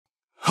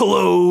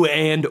Hello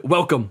and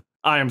welcome.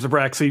 I am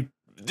Zabraxi,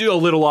 a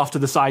little off to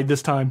the side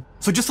this time.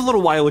 So just a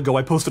little while ago,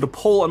 I posted a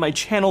poll on my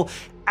channel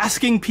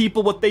asking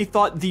people what they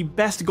thought the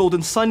best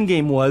Golden Sun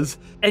game was,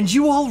 and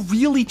you all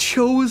really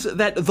chose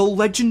that The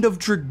Legend of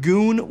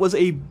Dragoon was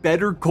a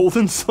better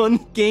Golden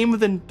Sun game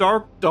than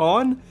Dark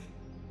Dawn?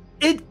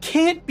 It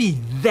can't be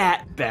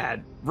that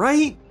bad,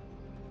 right?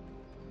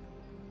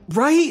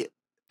 Right?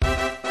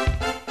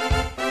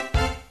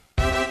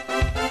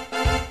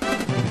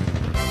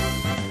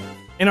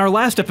 In our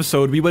last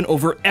episode, we went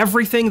over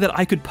everything that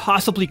I could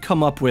possibly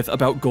come up with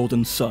about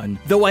Golden Sun,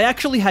 though I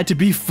actually had to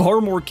be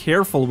far more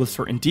careful with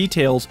certain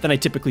details than I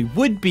typically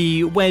would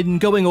be when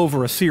going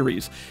over a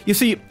series. You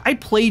see, I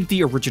played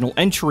the original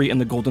entry in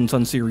the Golden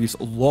Sun series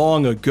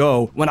long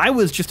ago when I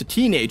was just a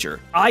teenager.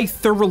 I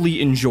thoroughly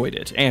enjoyed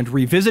it, and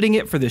revisiting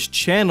it for this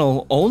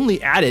channel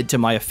only added to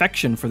my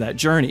affection for that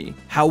journey.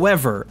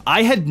 However,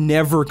 I had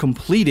never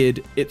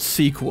completed its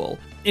sequel.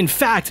 In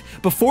fact,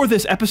 before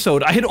this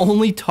episode, I had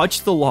only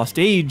touched the Lost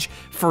Age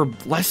for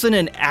less than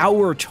an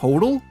hour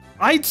total.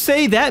 I'd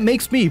say that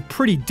makes me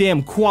pretty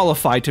damn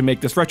qualified to make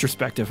this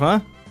retrospective,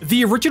 huh?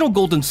 The original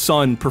Golden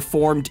Sun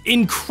performed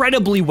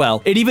incredibly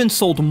well. It even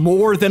sold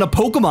more than a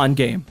Pokemon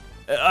game.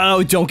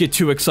 Oh, don't get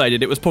too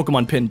excited, it was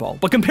Pokemon Pinball.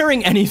 But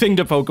comparing anything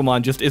to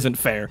Pokemon just isn't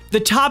fair. The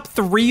top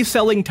 3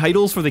 selling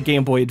titles for the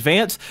Game Boy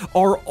Advance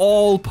are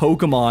all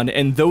Pokemon,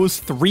 and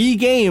those 3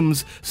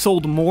 games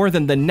sold more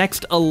than the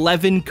next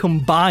 11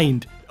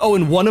 combined. Oh,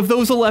 and one of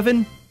those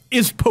 11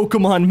 is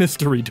Pokemon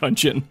Mystery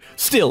Dungeon.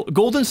 Still,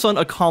 Golden Sun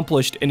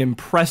accomplished an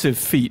impressive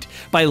feat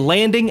by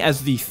landing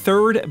as the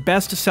 3rd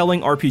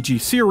best-selling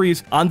RPG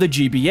series on the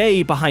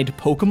GBA behind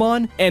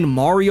Pokemon and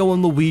Mario &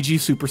 Luigi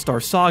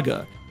Superstar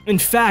Saga. In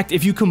fact,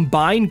 if you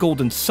combine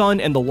Golden Sun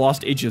and the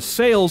Lost Age's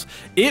sales,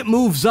 it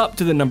moves up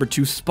to the number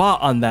 2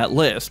 spot on that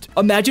list.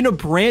 Imagine a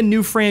brand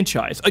new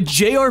franchise, a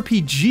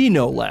JRPG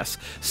no less,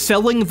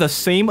 selling the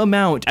same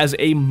amount as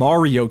a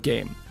Mario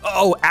game.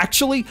 Oh,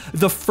 actually,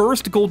 the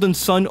first Golden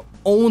Sun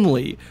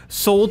only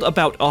sold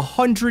about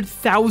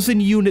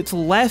 100,000 units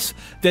less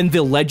than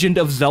The Legend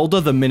of Zelda: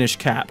 The Minish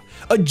Cap.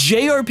 A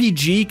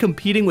JRPG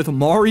competing with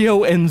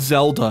Mario and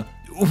Zelda.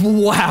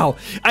 Wow.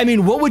 I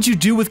mean, what would you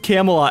do with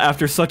Camelot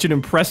after such an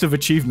impressive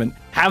achievement?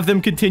 Have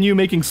them continue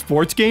making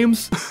sports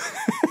games?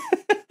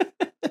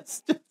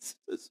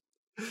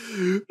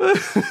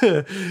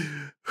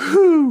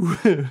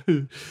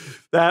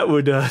 That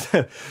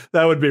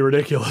would be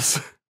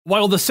ridiculous.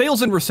 While the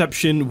sales and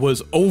reception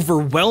was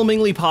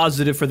overwhelmingly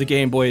positive for the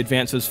Game Boy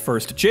Advance's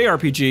first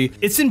JRPG,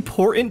 it's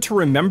important to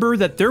remember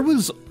that there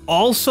was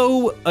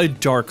also a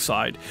dark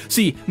side.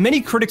 See,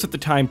 many critics at the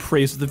time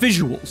praised the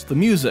visuals, the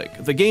music,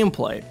 the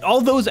gameplay,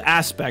 all those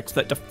aspects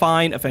that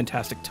define a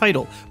fantastic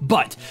title,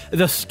 but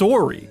the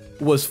story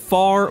was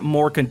far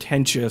more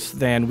contentious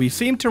than we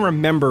seem to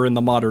remember in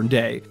the modern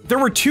day. There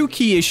were 2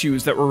 key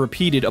issues that were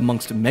repeated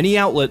amongst many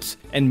outlets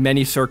and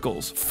many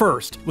circles.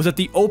 First was that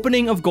the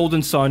opening of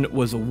Golden Sun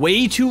was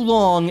way too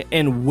long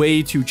and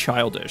way too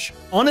childish.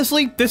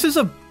 Honestly, this is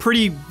a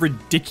pretty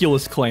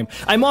ridiculous claim.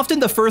 I'm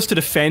often the first to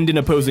defend an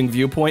opposing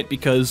viewpoint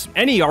because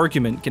any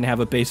argument can have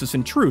a basis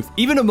in truth,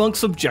 even amongst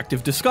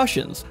subjective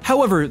discussions.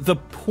 However, the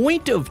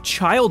point of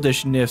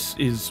childishness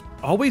is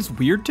always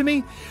weird to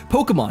me.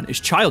 Pokemon is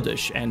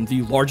childish and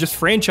the largest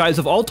franchise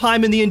of all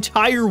time in the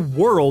entire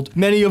world,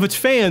 many of its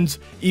fans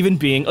even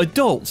being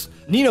adults.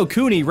 Ni no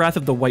Kuni: Wrath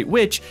of the White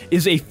Witch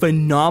is a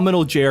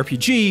phenomenal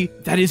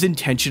JRPG that is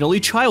intentionally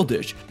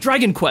childish.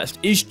 Dragon Quest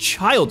is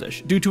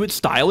childish due to its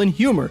style and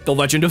humor. The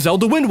Legend of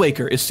Zelda: Wind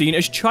Waker is seen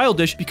as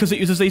childish because it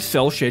uses a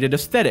cel-shaded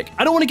aesthetic.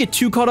 I don't want to get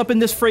too caught up in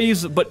this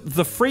phrase, but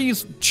the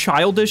phrase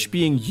childish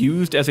being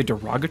used as a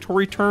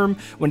derogatory term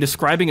when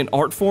describing an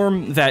art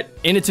form that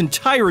in its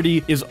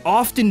entirety is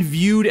often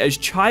viewed as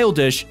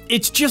childish,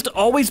 it's just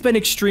always been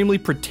extremely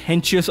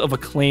pretentious of a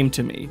claim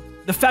to me.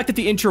 The fact that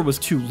the intro was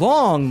too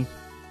long,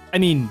 I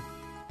mean,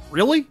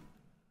 really?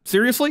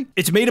 Seriously?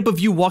 It's made up of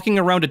you walking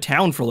around a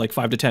town for like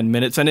 5 to 10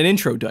 minutes and an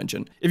intro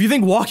dungeon. If you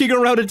think walking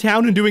around a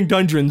town and doing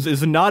dungeons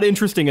is not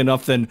interesting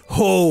enough, then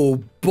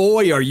oh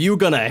boy, are you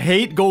gonna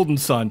hate Golden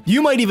Sun.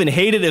 You might even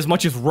hate it as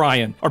much as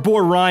Ryan. Our boy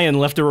Ryan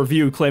left a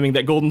review claiming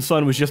that Golden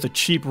Sun was just a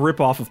cheap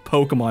ripoff of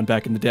Pokemon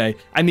back in the day.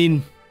 I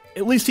mean,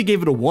 at least he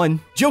gave it a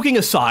 1. Joking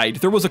aside,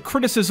 there was a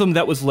criticism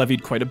that was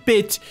levied quite a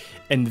bit,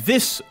 and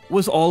this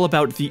was all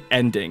about the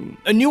ending.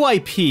 A new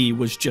IP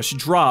was just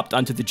dropped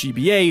onto the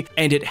GBA,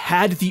 and it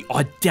had the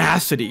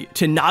audacity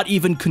to not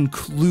even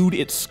conclude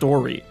its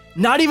story.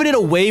 Not even in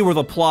a way where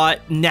the plot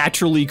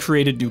naturally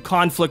created new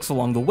conflicts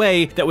along the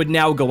way that would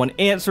now go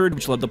unanswered,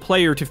 which led the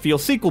player to feel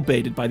sequel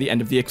baited by the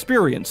end of the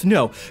experience.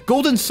 No,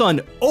 Golden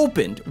Sun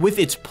opened with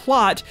its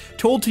plot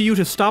told to you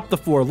to stop the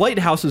 4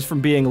 lighthouses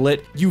from being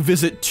lit, you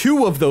visit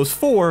 2 of those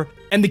 4,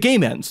 and the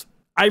game ends.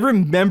 I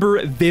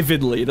remember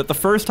vividly that the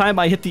first time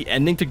I hit the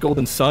ending to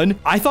Golden Sun,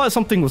 I thought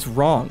something was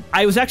wrong.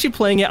 I was actually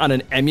playing it on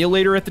an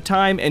emulator at the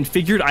time and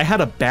figured I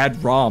had a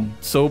bad ROM.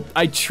 So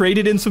I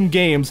traded in some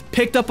games,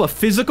 picked up a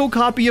physical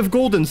copy of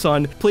Golden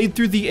Sun, played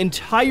through the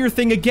entire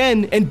thing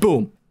again, and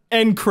boom,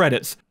 end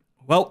credits.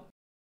 Well,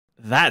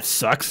 that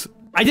sucks.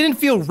 I didn't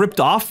feel ripped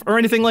off or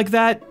anything like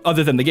that,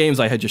 other than the games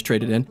I had just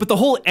traded in, but the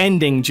whole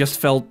ending just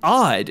felt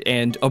odd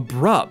and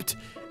abrupt.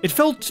 It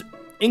felt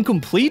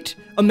incomplete.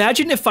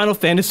 Imagine if Final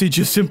Fantasy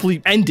just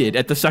simply ended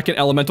at the second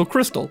elemental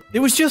crystal. It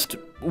was just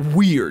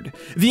weird.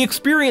 The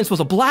experience was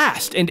a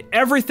blast, and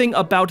everything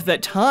about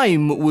that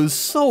time was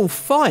so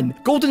fun.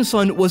 Golden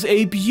Sun was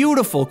a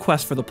beautiful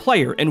quest for the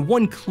player, and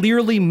one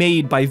clearly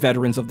made by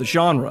veterans of the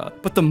genre.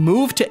 But the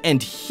move to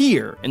end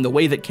here, in the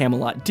way that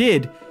Camelot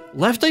did,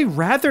 left a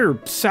rather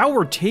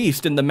sour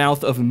taste in the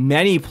mouth of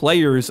many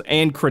players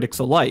and critics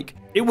alike.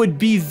 It would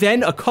be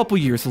then a couple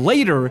years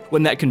later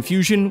when that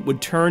confusion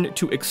would turn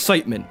to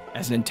excitement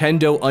as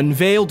Nintendo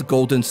unveiled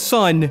Golden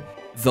Sun: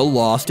 The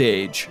Lost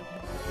Age.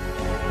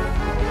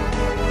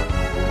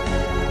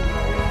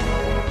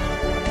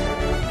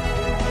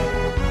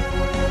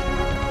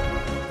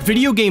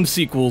 Video game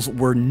sequels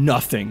were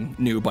nothing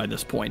new by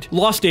this point.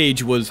 Lost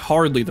Age was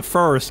hardly the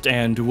first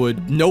and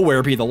would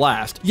nowhere be the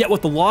last. Yet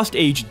what the Lost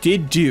Age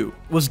did do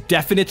was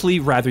definitely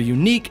rather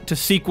unique to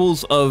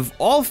sequels of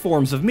all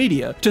forms of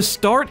media. To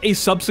start a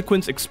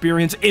subsequent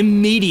experience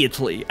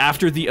immediately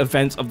after the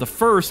events of the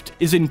first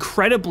is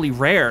incredibly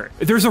rare.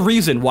 There's a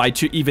reason why,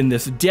 to even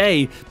this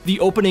day, the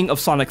opening of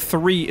Sonic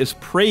 3 is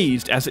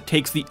praised, as it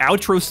takes the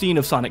outro scene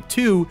of Sonic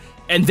 2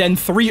 and then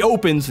 3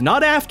 opens,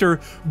 not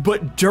after,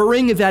 but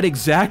during that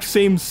exact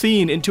same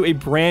scene into a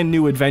brand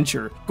new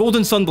adventure.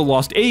 Golden Sun: The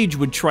Lost Age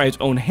would try its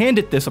own hand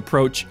at this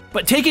approach,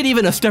 but take it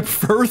even a step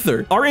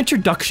further. Our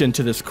introduction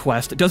to this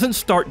quest doesn't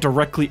start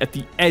directly at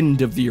the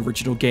end of the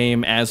original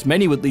game, as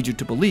many would lead you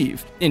to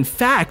believe. In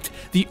fact,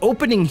 the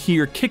opening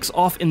here kicks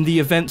off in the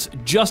events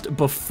just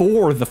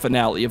before the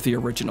finale of the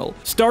original.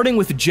 Starting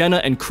with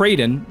Jenna and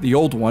Kraden, the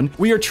old one,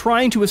 we are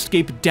trying to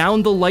escape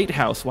down the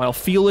lighthouse while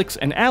Felix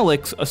and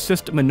Alex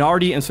assist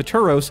Minardi and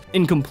Saturos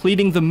in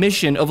completing the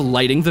mission of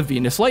lighting the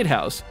Venus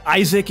Lighthouse.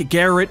 Isaac,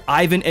 Garrett,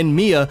 Ivan, and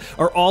Mia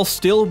are all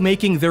still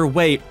making their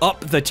way up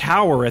the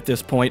tower at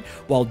this point,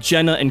 while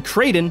Jenna and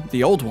Kraden,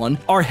 the old one,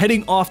 are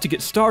heading off to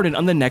get started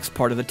on the next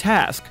part of the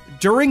task.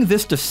 During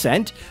this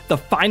descent, the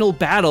final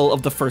battle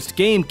of the first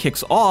game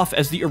kicks off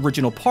as the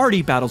original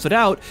party battles it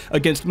out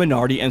against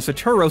Minardi and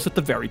Saturos at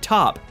the very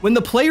top. When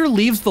the player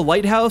leaves the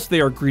lighthouse,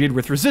 they are greeted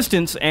with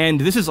resistance,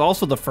 and this is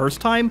also the first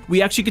time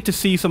we actually get to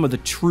see some of the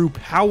true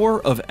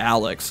power of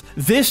Alex.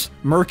 This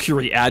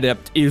Mercury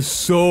adept is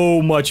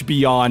so much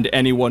beyond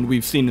anyone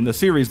we've seen in the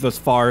series thus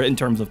far in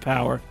terms of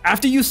power.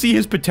 After you see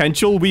his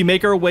potential, we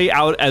make our way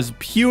out as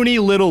puny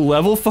little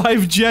level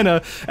 5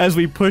 Jenna as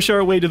we push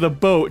our way to the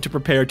boat to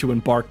prepare to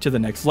embark to the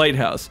next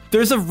lighthouse.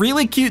 There's a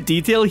really cute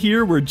detail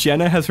here where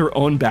Jenna has her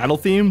own battle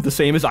theme, the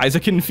same as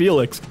Isaac and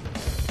Felix.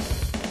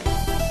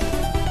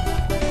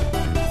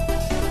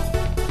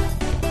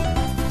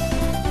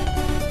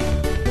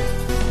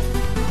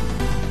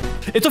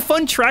 It's a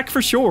fun track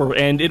for sure,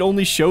 and it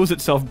only shows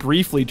itself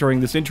briefly during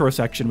this intro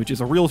section, which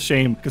is a real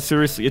shame, because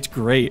seriously, it's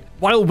great.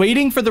 While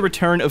waiting for the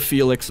return of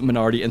Felix,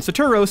 Minardi, and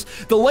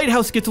Saturos, the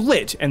lighthouse gets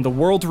lit, and the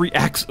world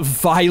reacts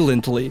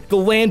violently. The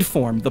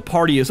landform the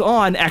party is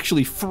on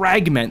actually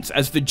fragments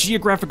as the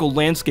geographical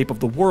landscape of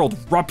the world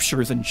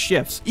ruptures and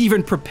shifts,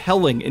 even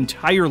propelling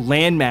entire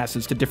land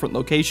masses to different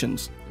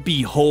locations.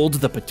 Behold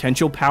the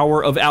potential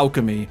power of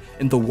alchemy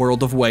in the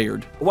world of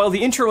Weyard. While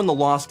the intro in The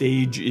Lost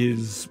Age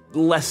is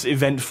less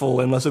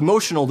eventful and less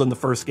emotional than the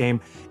first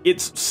game,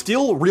 it's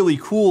still really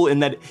cool in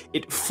that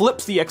it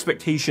flips the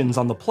expectations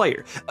on the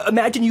player.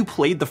 Imagine you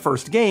played the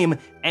first game,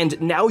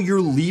 and now you're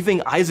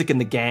leaving Isaac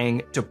and the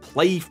gang to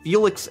play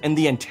Felix and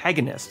the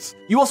antagonists.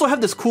 You also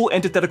have this cool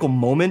antithetical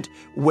moment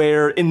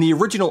where in the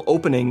original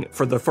opening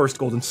for the first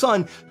Golden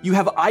Sun, you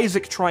have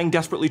Isaac trying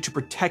desperately to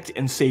protect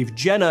and save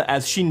Jenna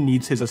as she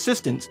needs his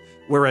assistance,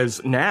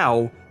 whereas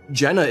now,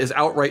 Jenna is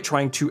outright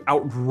trying to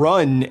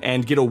outrun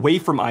and get away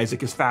from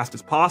Isaac as fast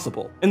as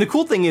possible. And the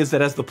cool thing is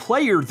that as the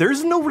player,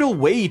 there's no real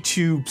way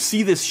to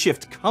see this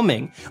shift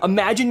coming.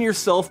 Imagine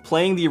yourself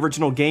playing the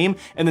original game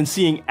and then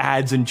seeing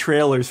ads and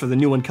trailers for the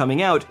new one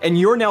coming out, and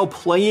you're now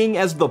playing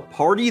as the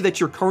party that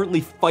you're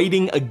currently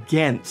fighting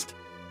against.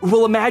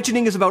 Well,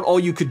 imagining is about all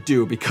you could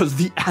do because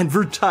the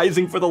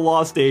advertising for The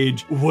Lost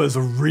Age was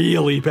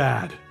really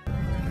bad.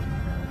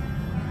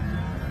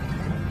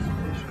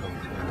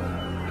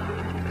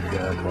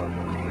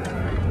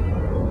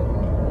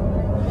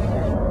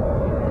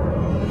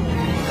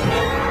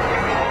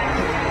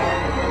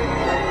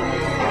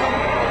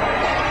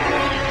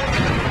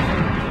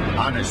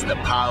 Harness the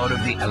power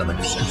of the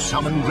elements and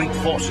summon great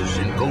forces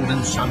in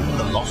Golden Sun: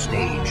 The Lost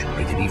Age.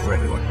 Rated E for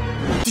everyone.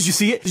 Did you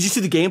see it? Did you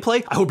see the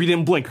gameplay? I hope you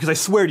didn't blink, because I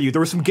swear to you, there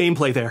was some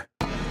gameplay there.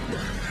 I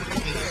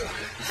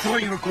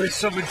thought you were going to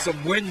summon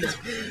some wind.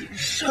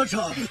 Shut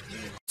up.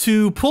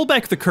 To pull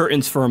back the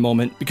curtains for a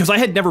moment, because I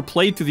had never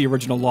played through the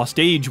original Lost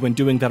Age when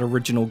doing that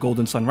original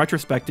Golden Sun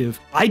retrospective,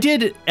 I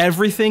did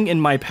everything in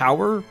my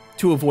power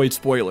to avoid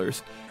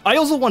spoilers. I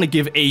also want to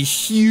give a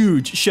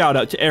huge shout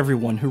out to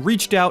everyone who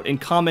reached out and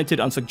commented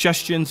on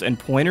suggestions and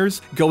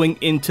pointers going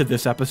into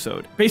this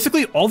episode.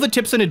 Basically, all the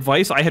tips and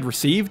advice I had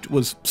received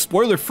was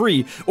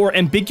spoiler-free or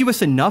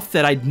ambiguous enough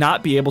that I'd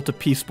not be able to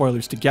piece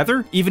spoilers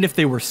together, even if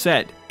they were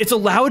said. It's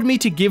allowed me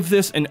to give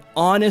this an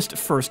honest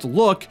first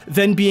look,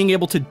 then being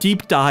able to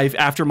deep dive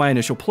after my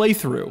initial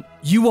playthrough.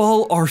 You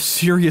all are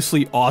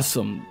seriously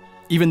awesome.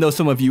 Even though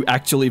some of you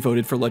actually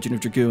voted for Legend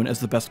of Dragoon as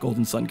the best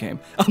Golden Sun game.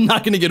 I'm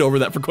not gonna get over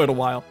that for quite a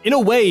while. In a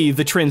way,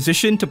 the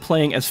transition to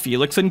playing as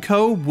Felix and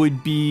co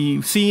would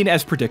be seen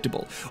as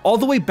predictable. All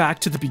the way back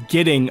to the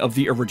beginning of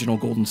the original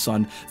Golden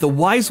Sun, the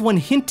Wise One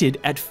hinted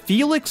at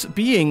Felix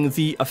being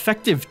the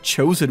effective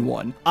chosen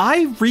one.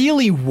 I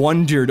really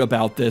wondered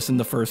about this in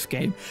the first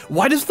game.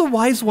 Why does the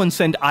Wise One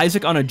send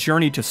Isaac on a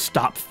journey to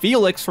stop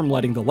Felix from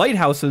lighting the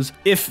lighthouses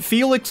if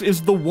Felix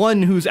is the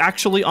one who's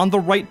actually on the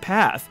right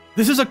path?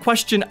 This is a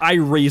question I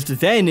raised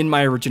then in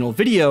my original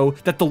video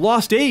that the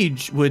Lost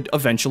Age would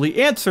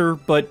eventually answer,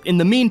 but in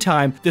the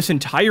meantime, this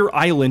entire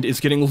island is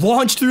getting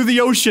launched through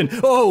the ocean.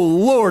 Oh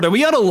lord, are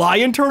we on a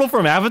lion turtle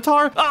from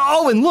Avatar?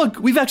 Oh, and look,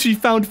 we've actually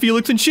found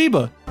Felix and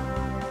Sheba.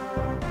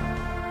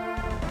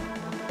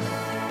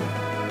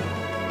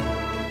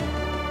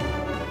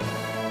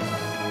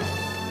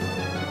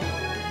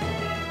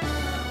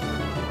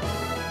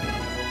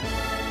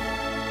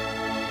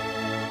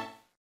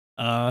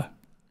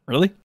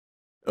 Really?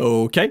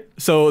 Okay,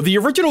 so the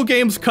original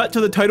game's cut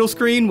to the title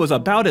screen was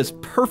about as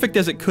perfect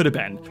as it could have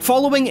been.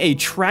 Following a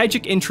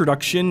tragic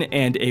introduction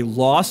and a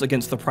loss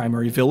against the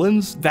primary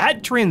villains,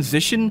 that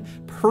transition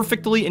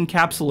perfectly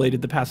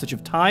encapsulated the passage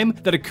of time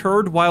that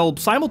occurred while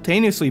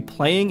simultaneously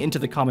playing into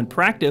the common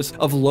practice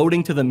of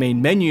loading to the main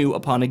menu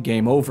upon a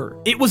game over.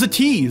 It was a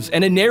tease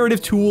and a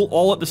narrative tool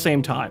all at the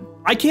same time.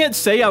 I can't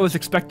say I was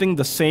expecting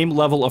the same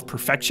level of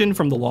perfection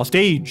from The Lost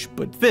Age,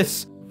 but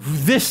this,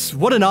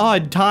 what an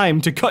odd time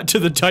to cut to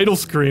the title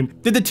screen.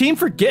 Did the team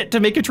forget to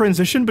make a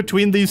transition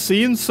between these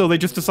scenes, so they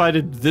just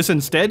decided this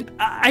instead?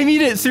 I mean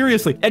it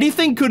seriously.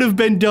 Anything could have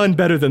been done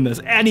better than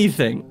this.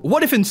 Anything.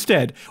 What if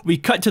instead we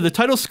cut to the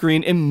title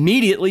screen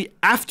immediately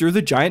after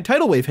the giant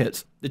tidal wave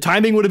hits? The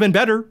timing would have been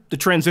better, the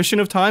transition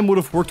of time would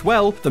have worked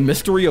well, the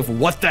mystery of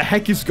what the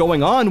heck is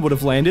going on would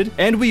have landed,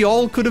 and we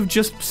all could have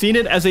just seen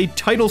it as a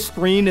title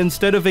screen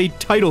instead of a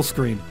title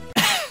screen.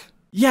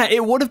 Yeah,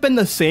 it would have been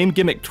the same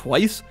gimmick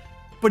twice,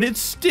 but it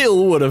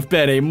still would have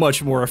been a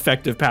much more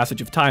effective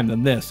passage of time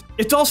than this.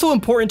 It's also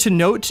important to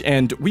note,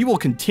 and we will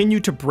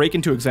continue to break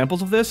into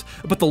examples of this,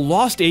 but The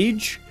Lost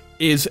Age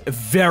is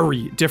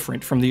very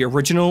different from the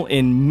original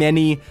in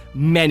many,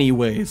 many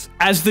ways.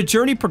 As the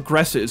journey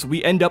progresses,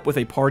 we end up with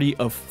a party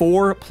of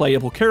 4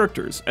 playable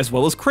characters, as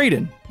well as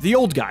Kraden, the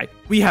old guy.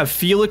 We have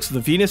Felix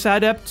the Venus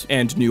Adept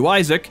and new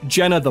Isaac,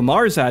 Jenna the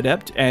Mars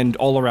Adept and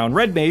all-around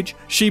Red Mage,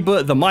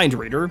 Sheba the Mind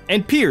Reader,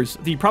 and Piers,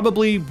 the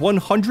probably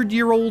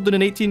 100-year-old in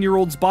an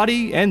 18-year-old's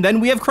body, and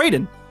then we have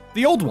Kraden,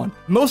 the old one.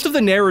 Most of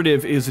the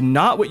narrative is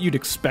not what you'd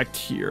expect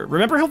here.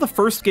 Remember how the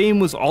first game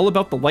was all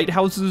about the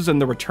lighthouses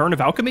and the return of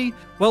alchemy?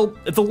 Well,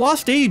 The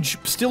Lost Age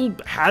still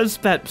has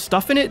that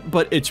stuff in it,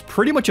 but it's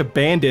pretty much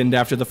abandoned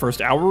after the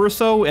first hour or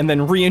so, and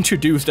then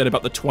reintroduced at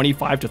about the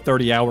 25 to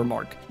 30 hour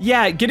mark.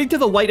 Yeah, getting to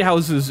the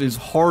lighthouses is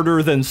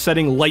harder than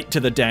setting light to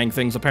the dang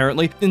things,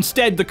 apparently.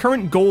 Instead, the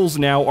current goals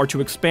now are to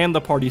expand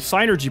the party's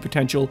synergy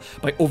potential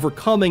by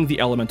overcoming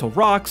the elemental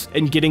rocks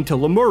and getting to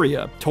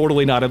Lemuria,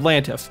 totally not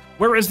Atlantis.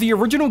 Whereas the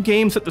original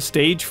game set the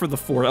stage for the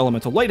 4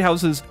 elemental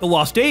lighthouses, The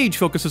Lost Age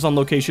focuses on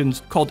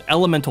locations called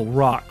elemental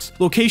rocks,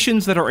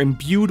 locations that are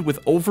imbued with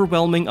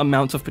overwhelming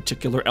amounts of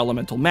particular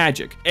elemental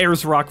magic.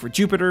 Ares Rock for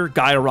Jupiter,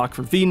 Gaia Rock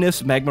for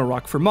Venus, Magma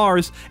Rock for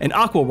Mars, and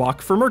Aqua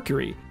Rock for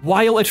Mercury.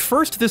 While at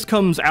first this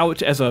comes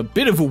out as a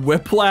bit of a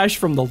whiplash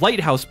from the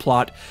lighthouse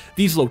plot,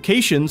 these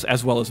locations,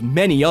 as well as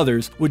many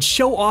others, would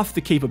show off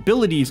the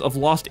capabilities of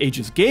Lost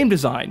Age's game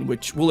design,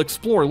 which we'll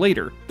explore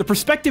later. The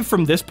perspective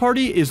from this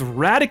party is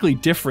radically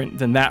different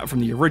than that from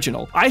the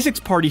original. Isaac's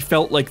party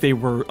felt like they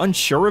were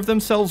unsure of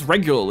themselves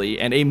regularly,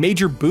 and a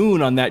major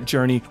boon on that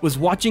journey was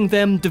watching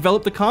them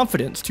develop the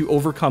confidence to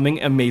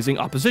overcoming amazing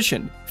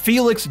opposition.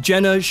 Felix,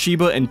 Jenna,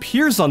 Sheba, and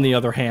Piers, on the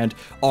other hand,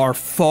 are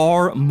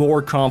far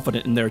more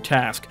confident in their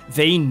task.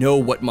 They know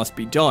what must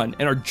be done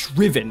and are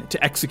driven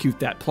to execute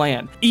that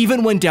plan.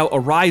 Even when doubt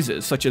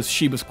arises, such as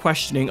Sheba's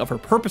questioning of her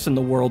purpose in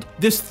the world,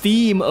 this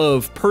theme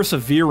of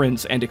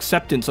perseverance and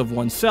acceptance of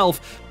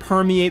oneself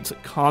permeates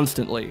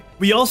constantly.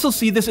 We also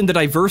see this in the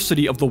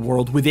diversity of the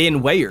world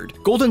within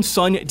Weyard. Golden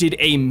Sun did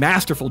a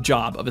masterful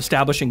job of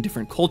establishing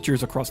different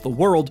cultures across the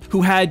world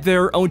who had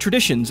their own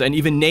traditions and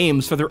even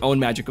names for their own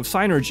magic of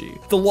synergy.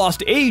 The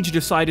Lost Age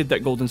decided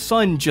that Golden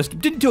Sun just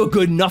didn't do a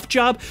good enough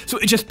job, so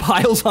it just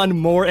piles on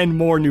more and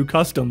more new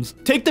customs.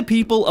 Take the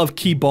people of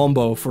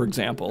Kibombo, for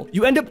example.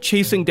 You end up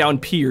chasing down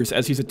Piers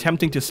as he's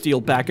attempting to steal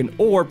back an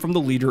orb from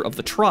the leader of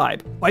the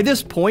tribe. By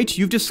this point,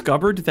 you've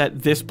discovered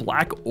that this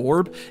black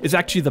orb is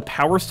actually actually the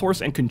power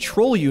source and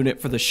control unit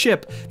for the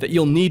ship that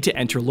you'll need to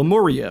enter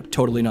Lemuria,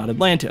 totally not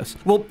Atlantis.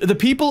 Well, the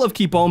people of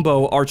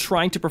Kibombo are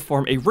trying to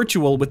perform a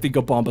ritual with the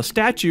Gobamba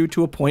statue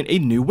to appoint a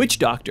new witch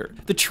doctor.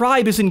 The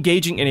tribe is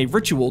engaging in a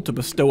ritual to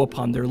bestow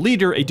upon their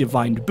leader a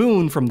divine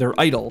boon from their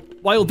idol.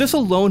 While this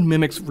alone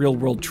mimics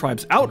real-world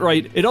tribes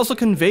outright, it also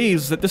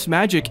conveys that this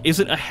magic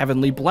isn't a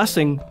heavenly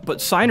blessing, but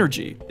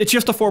synergy. It's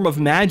just a form of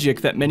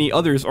magic that many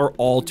others are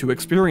all too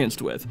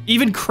experienced with.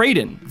 Even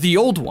Kraden, the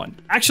old one.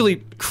 Actually,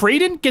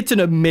 Kraden gets an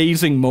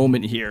amazing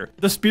moment here.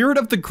 The spirit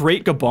of the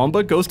great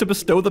Gobamba goes to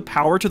bestow the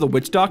power to the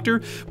witch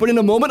doctor, but in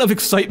a moment of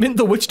excitement,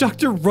 the witch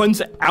doctor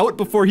runs out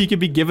before he can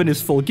be given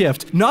his full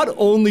gift. Not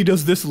only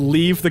does this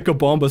leave the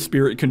Gobamba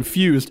spirit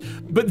confused,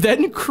 but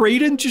then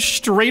Kraden just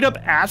straight up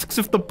asks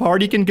if the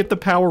party can get the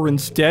power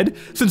instead,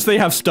 since they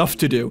have stuff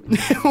to do.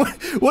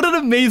 What an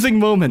amazing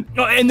moment.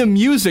 Oh, and the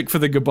music for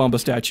the Gobamba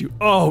statue.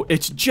 Oh,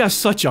 it's just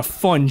such a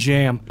fun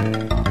jam.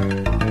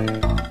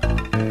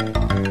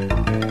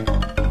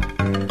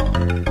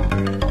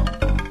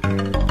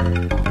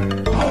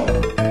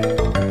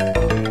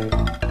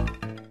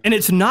 And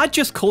it's not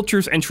just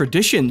cultures and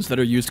traditions that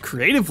are used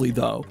creatively,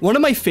 though. One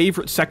of my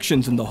favorite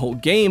sections in the whole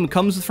game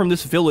comes from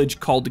this village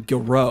called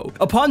Giro.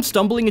 Upon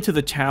stumbling into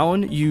the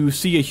town, you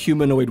see a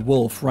humanoid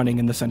wolf running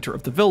in the center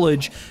of the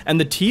village, and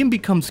the team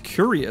becomes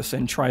curious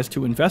and tries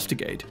to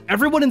investigate.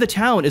 Everyone in the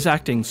town is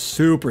acting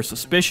super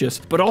suspicious,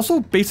 but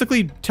also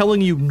basically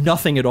telling you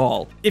nothing at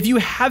all. If you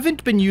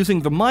haven't been using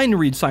the mind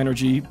read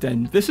synergy,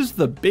 then this is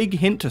the big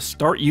hint to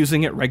start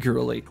using it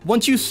regularly.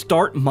 Once you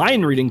start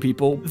mind reading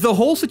people, the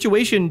whole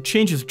situation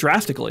changes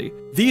drastically.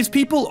 These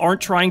people aren't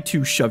trying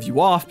to shove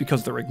you off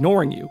because they're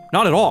ignoring you.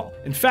 Not at all.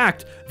 In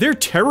fact, they're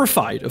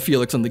terrified of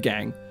Felix and the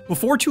gang.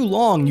 Before too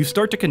long, you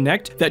start to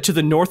connect that to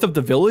the north of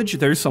the village,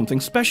 there's something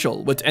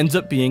special, which ends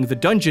up being the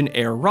dungeon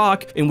Air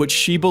Rock, in which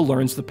Sheba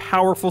learns the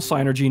powerful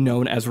synergy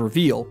known as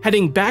Reveal.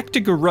 Heading back to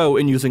Giro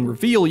and using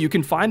Reveal, you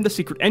can find the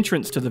secret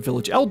entrance to the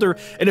village elder,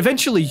 and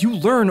eventually you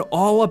learn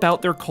all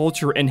about their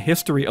culture and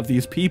history of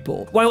these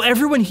people. While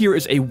everyone here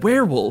is a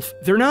werewolf,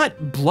 they're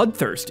not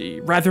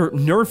bloodthirsty, rather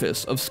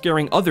nervous of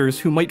scaring others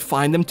who might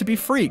find them to be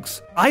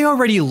freaks. I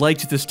already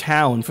liked this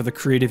town for the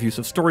creative use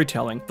of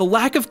storytelling. The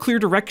lack of clear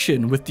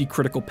direction with the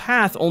critical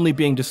path only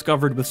being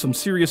discovered with some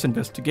serious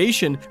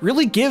investigation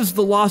really gives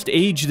The Lost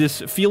Age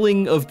this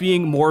feeling of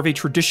being more of a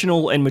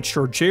traditional and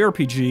mature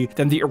JRPG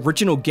than the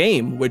original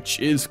game, which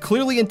is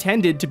clearly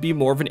intended to be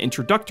more of an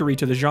introductory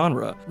to the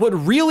genre. What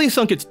really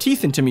sunk its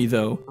teeth into me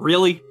though,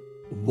 really?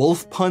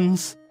 Wolf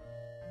puns?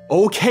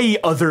 Okay,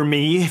 other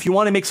me, if you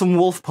want to make some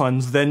wolf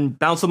puns, then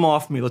bounce them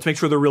off me. Let's make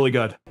sure they're really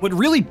good. What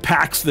really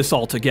packs this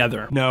all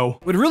together? No.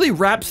 What really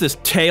wraps this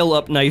tale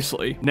up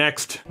nicely?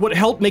 Next. What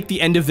helped make the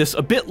end of this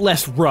a bit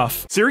less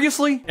rough?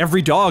 Seriously?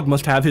 Every dog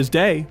must have his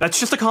day. That's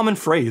just a common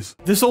phrase.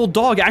 This old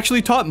dog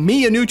actually taught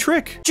me a new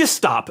trick. Just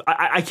stop.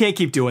 I can't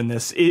keep doing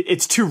this.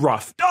 It's too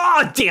rough.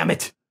 Ah, damn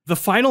it! The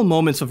final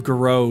moments of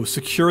Giro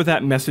secure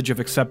that message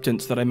of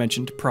acceptance that I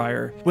mentioned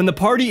prior. When the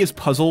party is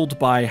puzzled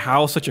by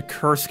how such a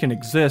curse can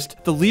exist,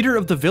 the leader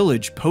of the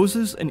village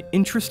poses an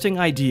interesting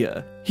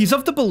idea. He's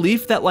of the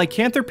belief that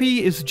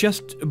lycanthropy is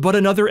just but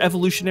another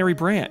evolutionary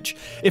branch.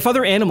 If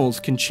other animals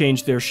can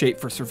change their shape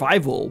for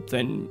survival,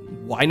 then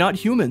why not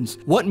humans?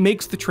 What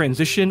makes the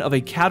transition of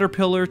a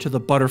caterpillar to the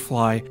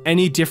butterfly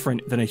any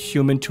different than a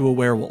human to a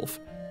werewolf?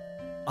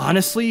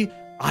 Honestly,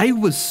 I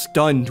was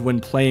stunned when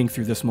playing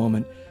through this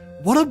moment.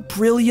 What a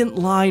brilliant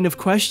line of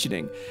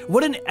questioning.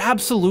 What an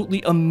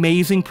absolutely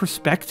amazing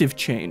perspective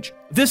change.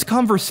 This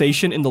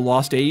conversation in The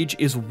Lost Age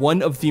is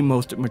one of the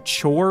most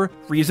mature,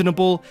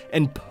 reasonable,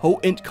 and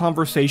potent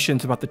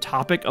conversations about the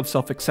topic of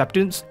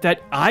self-acceptance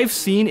that I've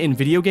seen in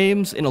video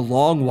games in a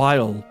long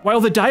while. While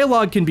the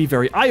dialogue can be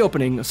very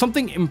eye-opening,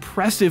 something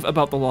impressive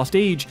about The Lost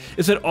Age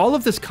is that all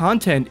of this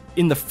content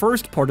in the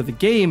first part of the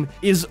game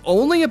is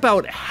only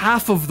about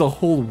half of the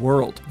whole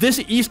world. This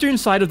eastern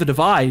side of the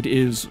divide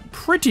is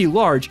pretty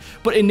large,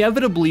 but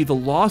inevitably The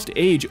Lost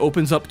Age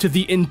opens up to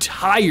the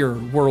entire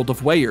world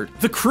of Weyard.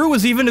 The crew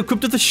is even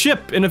equipped to the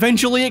ship, and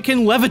eventually it can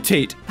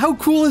levitate. How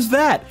cool is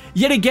that?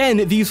 Yet again,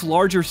 these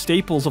larger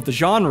staples of the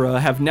genre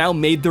have now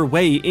made their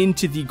way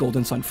into the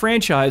Golden Sun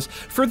franchise,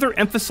 further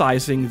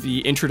emphasizing the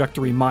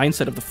introductory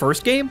mindset of the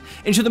first game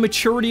into the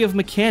maturity of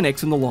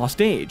mechanics in The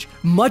Lost Age.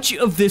 Much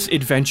of this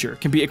adventure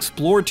can be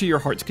explored to your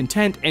heart's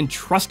content, and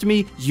trust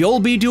me,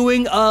 you'll be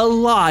doing a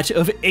lot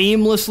of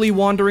aimlessly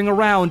wandering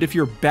around if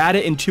you're bad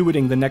at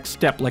intuiting the next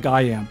step like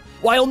I am.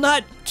 While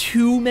not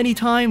too many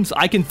times,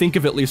 I can think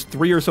of at least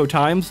 3 or so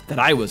times that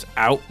I was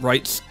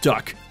outright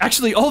stuck.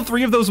 Actually, all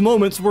 3 of those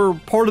moments were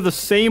part of the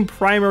same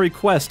primary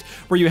quest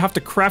where you have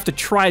to craft a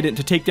trident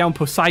to take down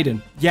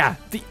Poseidon. Yeah,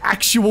 the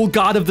actual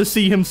god of the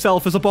sea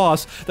himself is a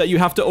boss that you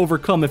have to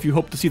overcome if you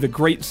hope to see the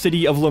great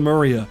city of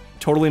Lemuria.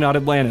 totally not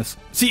Atlantis.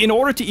 See, in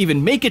order to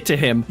even make it to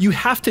him, you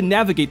have to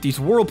navigate these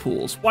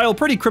whirlpools. While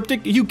pretty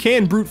cryptic, you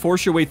can brute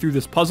force your way through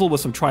this puzzle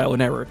with some trial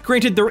and error.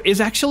 Granted, there is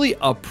actually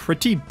a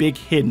pretty big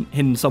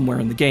hidden somewhere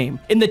in the game.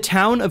 In the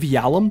town of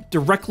Yalom,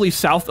 directly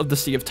south of the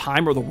Sea of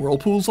Time where the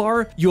whirlpools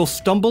are, you'll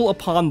stumble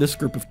upon this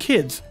group of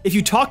kids. If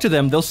you talk to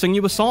them, they'll sing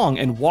you a song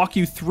and walk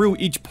you through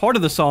each part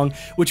of the song,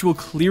 which will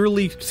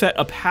clearly set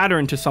a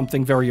pattern to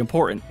something very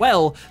important.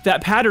 Well,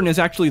 that pattern is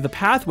actually the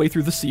pathway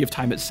through the Sea of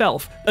Time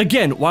itself.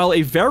 Again, while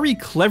a very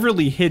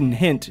cleverly hidden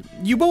hint,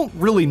 you won't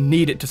really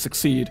need it to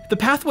succeed. The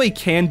pathway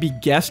can be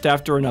guessed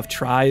after enough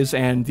tries,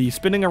 and the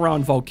spinning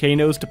around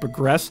volcanoes to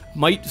progress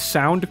might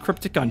sound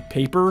cryptic on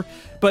paper,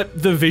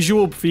 but the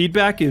visual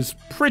feedback is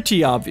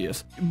pretty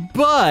obvious.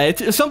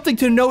 But something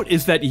to note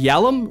is that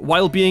Yalom,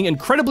 while being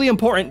incredibly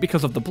important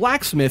because of the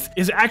blacksmith,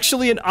 is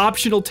actually an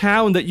optional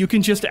town that you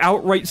can just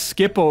outright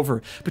skip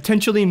over,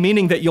 potentially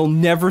meaning that you'll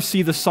never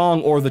see the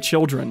song or the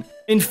children.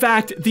 In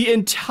fact, the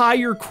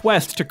entire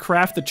quest to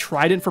craft the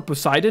trident for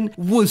Poseidon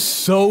was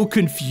so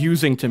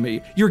confusing to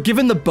me. You're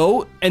given the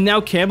boat, and now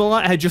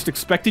Camelot had just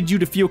expected you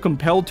to feel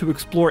compelled to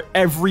explore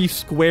every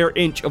square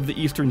inch of the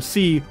Eastern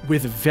Sea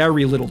with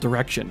very little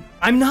direction.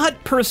 I'm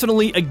not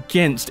personally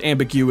against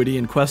ambiguity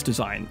in quest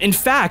design. In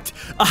fact,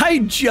 I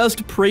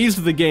just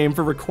praised the game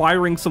for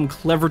requiring some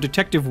clever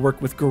detective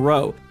work with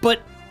Garou,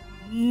 but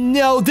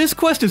no, this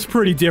quest is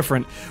pretty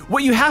different.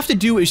 What you have to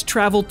do is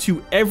travel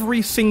to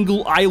every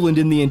single island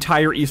in the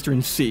entire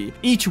Eastern Sea.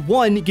 Each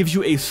one gives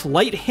you a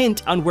slight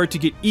hint on where to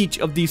get each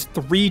of these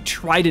 3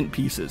 trident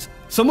pieces.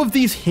 Some of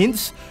these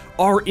hints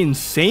are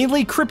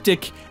insanely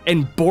cryptic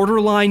and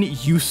borderline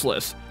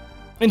useless.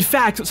 In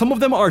fact, some of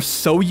them are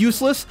so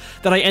useless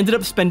that I ended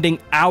up spending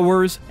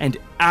hours and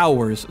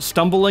hours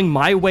stumbling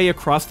my way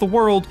across the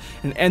world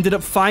and ended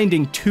up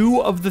finding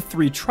 2 of the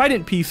 3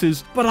 trident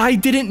pieces, but I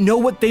didn't know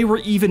what they were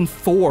even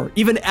for,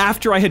 even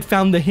after I had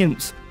found the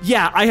hints.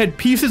 Yeah, I had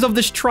pieces of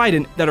this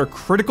trident that are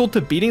critical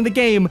to beating the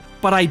game,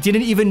 but I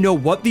didn't even know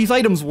what these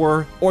items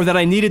were or that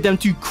I needed them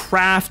to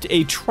craft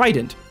a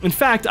trident. In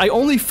fact, I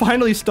only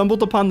finally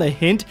stumbled upon the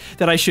hint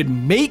that I should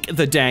make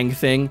the dang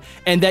thing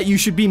and that you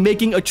should be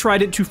making a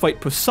trident to fight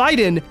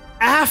Poseidon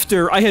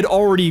after I had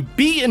already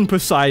beaten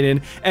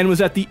Poseidon and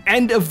was at the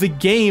end of the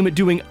game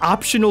doing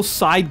optional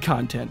side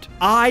content.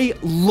 I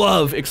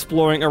love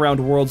exploring around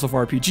worlds of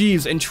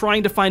RPGs and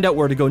trying to find out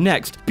where to go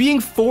next.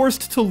 Being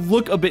forced to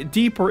look a bit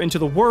deeper into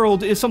the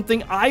world is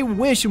something I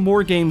wish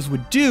more games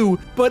would do,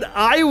 but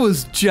I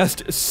was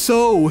just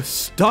so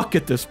stuck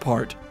at this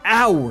part.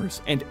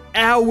 Hours and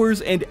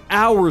hours and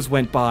hours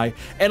went by,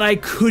 and I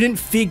couldn't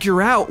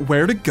figure out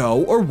where to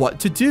go or what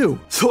to do.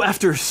 So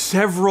after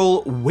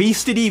several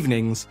wasted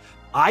evenings,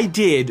 I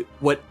did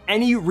what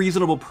any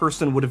reasonable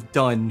person would have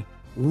done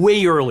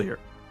way earlier.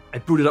 I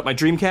booted up my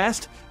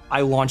Dreamcast,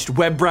 I launched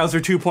Web Browser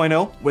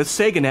 2.0 with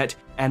SegaNet,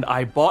 and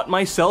I bought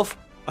myself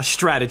a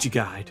strategy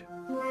guide.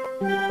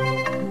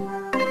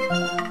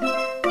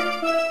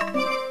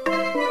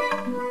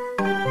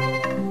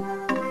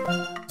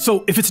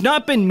 So, if it's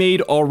not been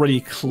made already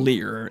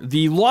clear,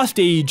 The Lost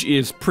Age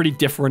is pretty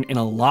different in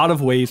a lot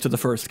of ways to the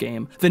first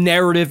game. The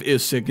narrative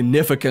is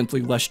significantly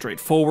less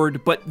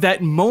straightforward, but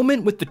that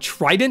moment with the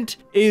trident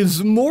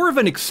is more of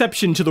an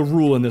exception to the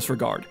rule in this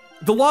regard.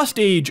 The Lost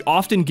Age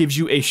often gives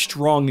you a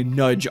strong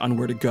nudge on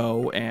where to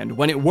go, and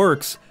when it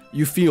works,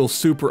 you feel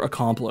super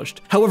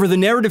accomplished. However, the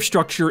narrative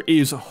structure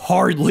is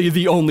hardly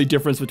the only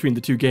difference between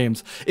the 2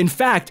 games. In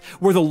fact,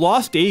 where The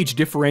Lost Age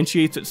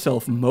differentiates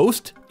itself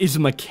most is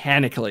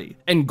mechanically,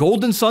 and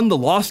Golden Sun: The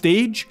Lost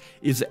Age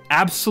is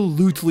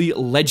absolutely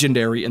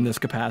legendary in this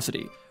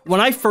capacity. When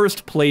I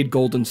first played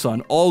Golden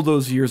Sun all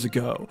those years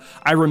ago,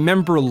 I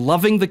remember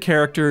loving the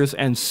characters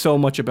and so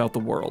much about the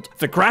world.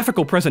 The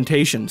graphical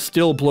presentation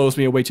still blows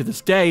me away to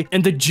this day,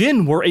 and the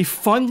Jinn were a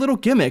fun little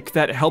gimmick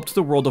that helped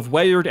the world of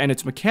Weird and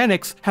its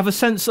mechanics have a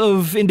sense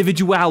of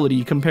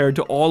individuality compared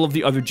to all of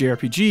the other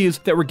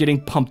JRPGs that were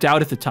getting pumped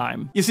out at the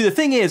time. You see, the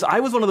thing is, I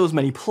was one of those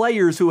many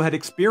players who had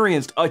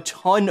experienced a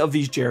ton of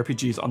these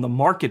JRPGs on the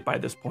market by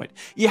this point.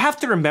 You have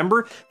to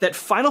remember that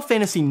Final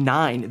Fantasy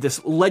IX,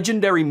 this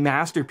legendary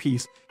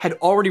masterpiece, had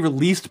already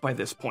released by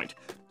this point.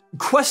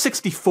 Quest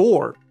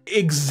 64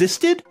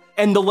 existed,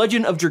 and The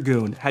Legend of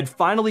Dragoon had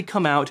finally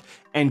come out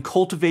and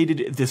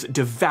cultivated this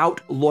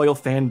devout, loyal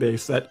fan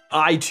base that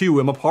I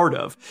too am a part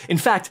of. In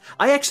fact,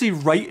 I actually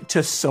write to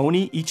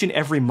Sony each and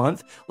every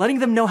month, letting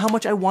them know how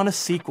much I want a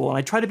sequel, and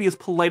I try to be as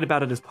polite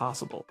about it as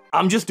possible.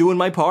 I'm just doing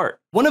my part.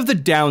 One of the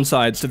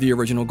downsides to the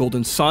original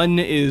Golden Sun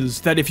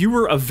is that if you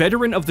were a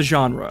veteran of the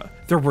genre,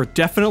 there were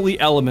definitely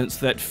elements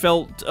that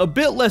felt a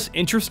bit less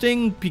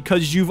interesting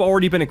because you've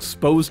already been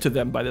exposed to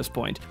them by this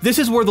point. This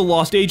is where The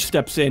Lost Age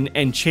steps in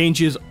and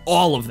changes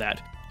all of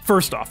that.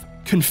 First off,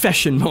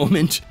 confession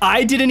moment.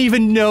 I didn't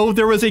even know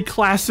there was a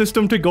class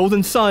system to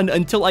Golden Sun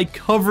until I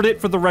covered it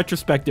for the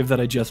retrospective that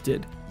I just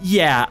did.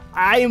 Yeah,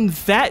 I'm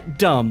that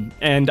dumb,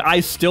 and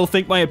I still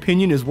think my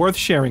opinion is worth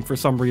sharing for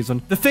some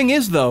reason. The thing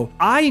is though,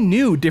 I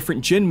knew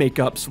different Jin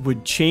makeups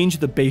would change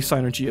the base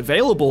synergy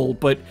available,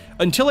 but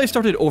until I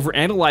started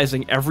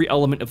overanalyzing every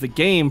element of the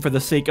game for the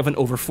sake of an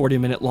over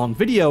 40-minute long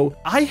video,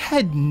 I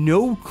had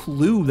no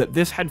clue that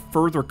this had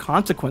further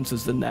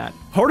consequences than that.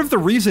 Part of the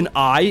reason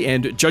I,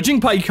 and judging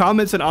by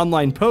comments and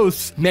online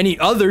posts, many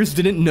others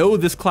didn't know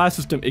this class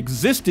system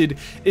existed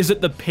is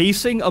that the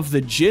pacing of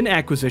the Jin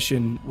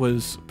acquisition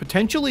was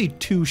potentially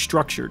too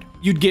structured.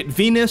 You'd get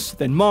Venus,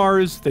 then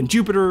Mars, then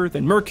Jupiter,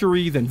 then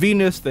Mercury, then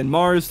Venus, then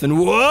Mars, then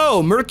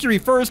whoa, Mercury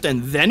first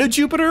and then a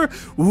Jupiter?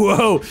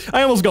 Whoa,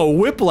 I almost got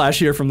whiplash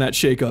here from that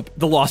shakeup.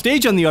 The Lost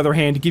Age, on the other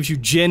hand, gives you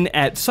Jin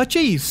at such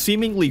a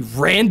seemingly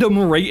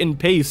random rate and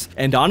pace,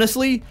 and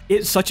honestly,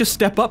 it's such a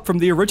step up from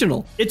the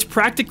original. It's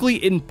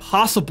practically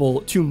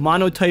impossible to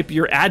monotype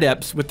your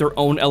adepts with their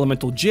own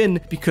elemental Jin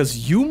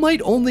because you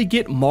might only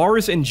get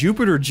Mars and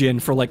Jupiter Jin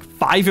for like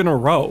 5 in a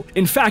row.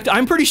 In fact,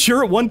 I'm pretty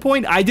sure at one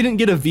point I didn't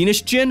get a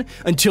Venus Jin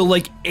until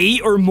like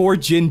 8 or more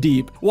Jin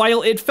deep.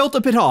 While it felt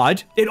a bit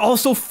odd, it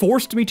also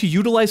forced me to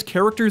utilize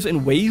characters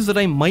in ways that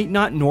I might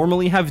not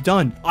normally have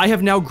done. I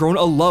have now grown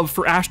a love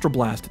for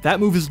Astroblast. That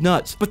move is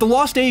nuts. But the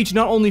Lost Age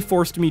not only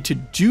forced me to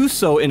do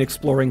so in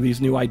exploring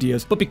these new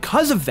ideas, but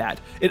because of that,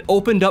 it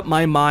opened up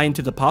my mind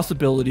to the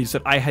possibilities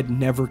that I had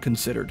never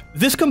considered.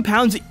 This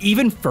compounds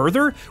even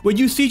further when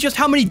you see just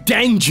how many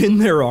dang Jin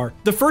there are.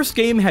 The first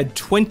game had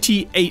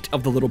 28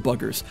 of the little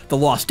buggers. The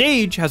Lost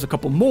Age has a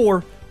couple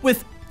more,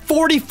 with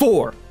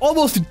 44,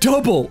 almost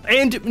double.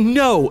 And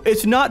no,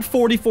 it's not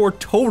 44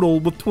 total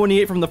with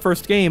 28 from the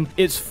first game.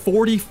 It's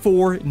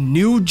 44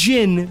 new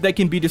Jin that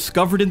can be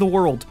discovered in the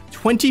world.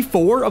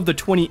 24 of the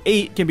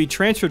 28 can be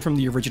transferred from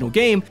the original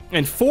game,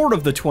 and 4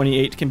 of the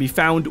 28 can be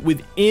found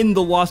within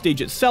the Lost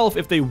Age itself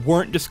if they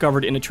weren't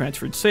discovered in a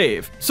transferred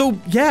save. So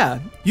yeah,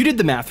 you did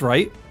the math,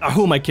 right?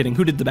 Who am I kidding?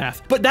 Who did the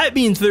math? But that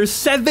means there's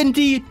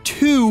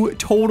 72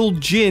 total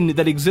Jin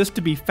that exist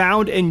to be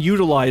found and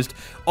utilized,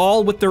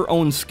 all with their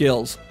own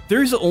skills.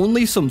 There's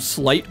only some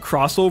slight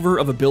crossover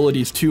of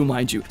abilities too,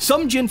 mind you.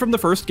 Some Jin from the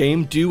first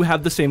game do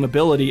have the same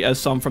ability as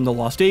some from the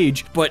Lost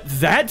Age, but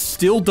that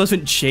still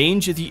doesn't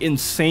change the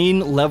insane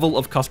level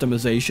of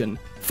customization.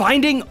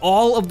 Finding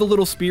all of the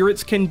little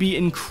spirits can be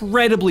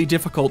incredibly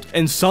difficult,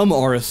 and some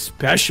are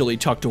especially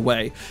tucked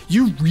away.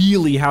 You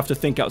really have to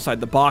think outside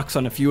the box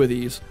on a few of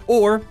these,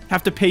 or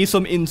have to pay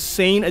some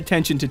insane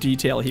attention to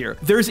detail here.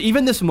 There's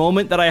even this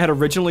moment that I had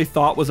originally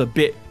thought was a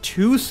bit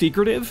too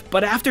secretive,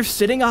 but after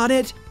sitting on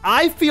it,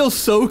 I feel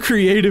so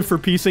creative for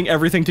piecing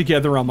everything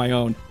together on my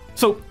own.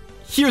 So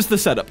here's the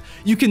setup.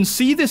 You can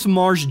see this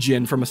Mars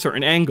Jin from a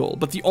certain angle,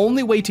 but the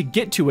only way to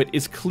get to it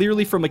is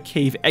clearly from a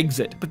cave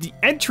exit, but the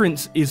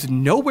entrance is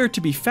nowhere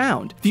to be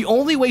found. The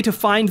only way to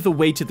find the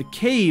way to the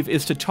cave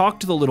is to talk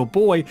to the little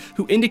boy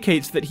who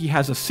indicates that he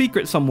has a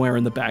secret somewhere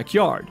in the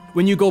backyard.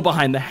 When you go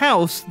behind the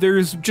house,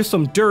 there's just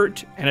some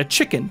dirt and a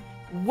chicken.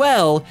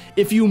 Well,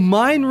 if you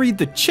mind read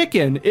the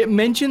chicken, it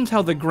mentions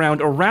how the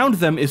ground around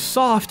them is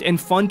soft and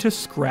fun to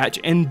scratch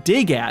and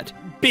dig at.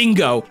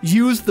 Bingo!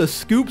 Use the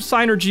scoop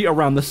synergy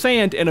around the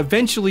sand and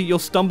eventually you'll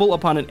stumble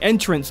upon an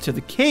entrance to the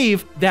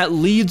cave that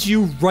leads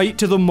you right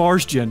to the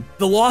Mars Jin.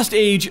 The Lost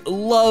Age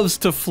loves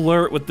to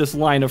flirt with this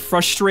line of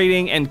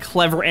frustrating and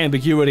clever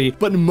ambiguity,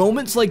 but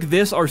moments like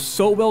this are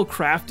so well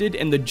crafted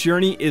and the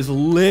journey is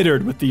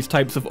littered with these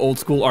types of old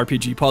school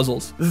RPG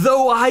puzzles.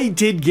 Though I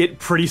did get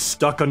pretty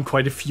stuck on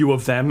quite a few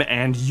of them,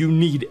 and you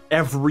need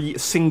every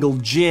single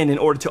Jin in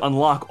order to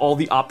unlock all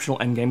the optional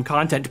endgame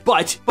content,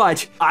 but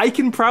I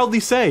can proudly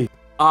say,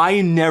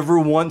 I never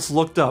once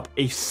looked up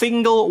a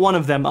single one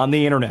of them on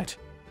the internet.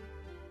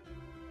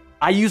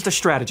 I used a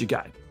strategy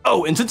guide.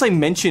 Oh, and since I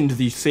mentioned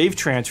the save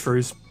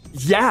transfers,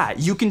 yeah,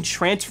 you can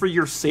transfer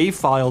your save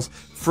files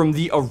from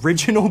the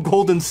original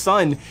Golden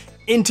Sun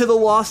into the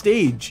Lost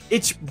Age.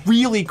 It's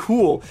really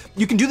cool.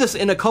 You can do this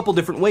in a couple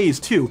different ways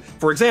too.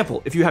 For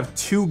example, if you have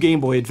 2 Game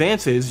Boy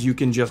Advances, you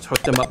can just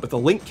hook them up with a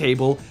link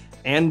cable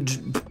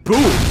and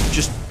boom,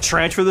 just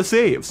transfer the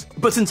saves.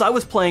 But since I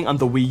was playing on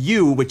the Wii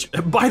U, which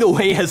by the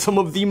way has some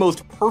of the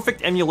most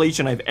perfect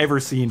emulation I've ever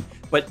seen,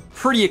 but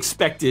pretty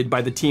expected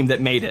by the team that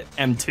made it,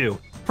 M2.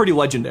 Pretty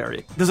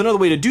legendary. There's another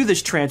way to do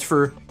this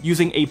transfer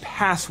using a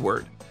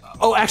password.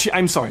 Oh, actually,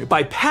 I'm sorry.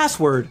 By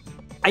password,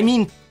 I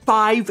mean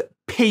 5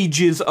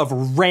 pages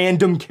of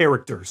random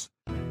characters.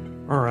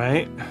 All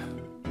right.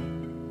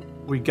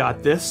 We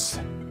got this.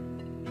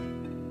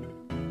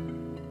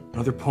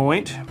 Another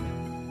point.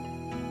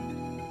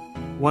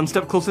 One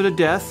step closer to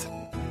death.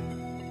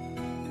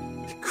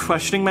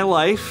 Questioning my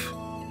life.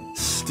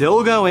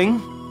 Still going.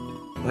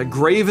 That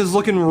grave is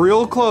looking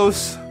real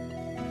close.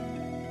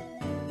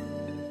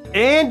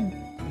 And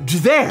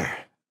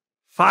there.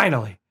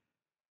 Finally.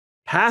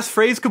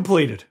 Passphrase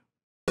completed.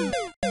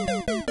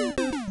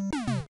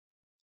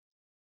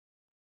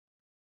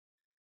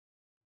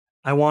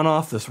 I want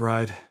off this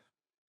ride.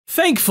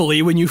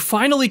 Thankfully, when you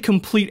finally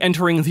complete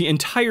entering the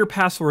entire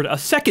password a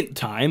second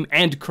time,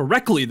 and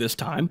correctly this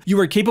time, you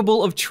are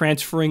capable of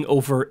transferring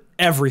over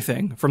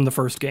everything from the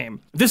first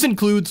game. This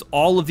includes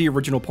all of the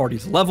original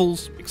party's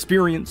levels,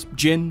 experience,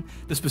 Jin,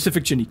 the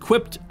specific Jin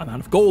equipped,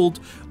 amount of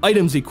gold,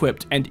 items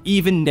equipped, and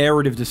even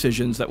narrative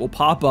decisions that will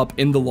pop up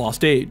in the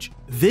Lost Age.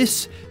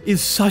 This is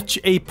such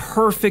a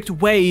perfect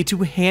way to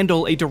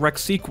handle a direct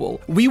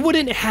sequel. We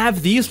wouldn't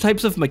have these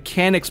types of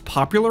mechanics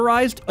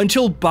popularized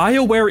until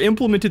BioWare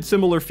implemented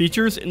similar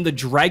features in the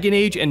Dragon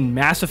Age and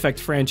Mass Effect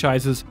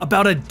franchises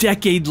about a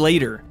decade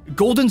later.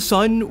 Golden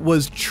Sun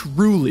was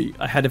truly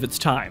ahead of its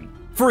time.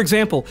 For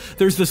example,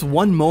 there's this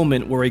one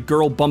moment where a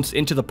girl bumps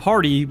into the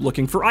party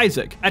looking for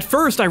Isaac. At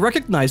first, I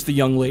recognized the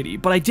young lady,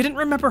 but I didn't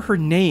remember her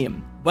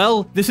name.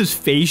 Well, this is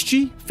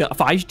Feijji? I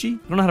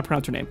don't know how to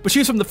pronounce her name, but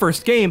she's from the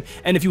first game,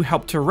 and if you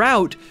helped her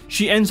out,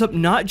 she ends up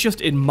not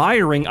just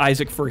admiring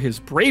Isaac for his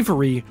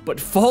bravery, but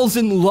falls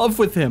in love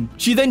with him.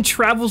 She then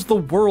travels the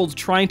world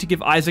trying to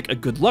give Isaac a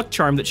good luck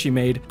charm that she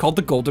made called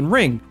the Golden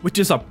Ring, which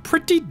is a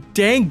pretty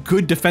dang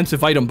good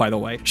defensive item, by the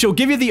way. She'll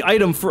give you the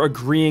item for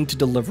agreeing to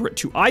deliver it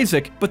to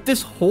Isaac, but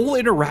this whole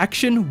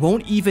interaction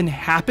won't even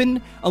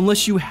happen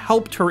unless you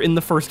helped her in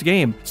the first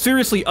game.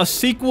 Seriously, a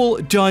sequel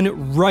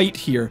done right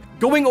here.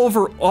 Going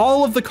over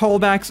all of the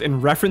callbacks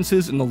and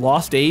references in the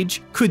Lost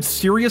Age could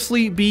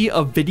seriously be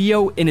a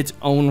video in its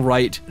own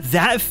right.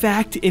 That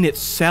fact in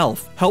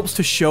itself helps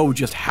to show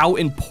just how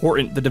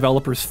important the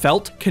developers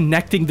felt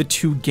connecting the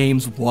two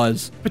games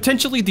was.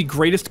 Potentially the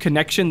greatest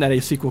connection that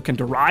a sequel can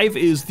derive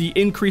is the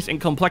increase in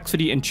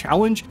complexity and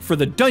challenge for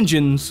the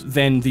dungeons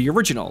than the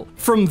original.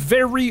 From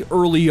very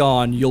early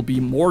on, you'll be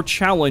more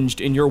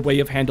challenged in your way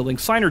of handling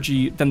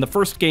Synergy than the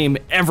first game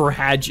ever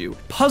had you.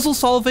 Puzzle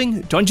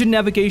solving, dungeon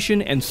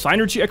navigation, and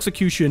Synergy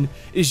execution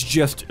is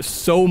just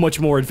so much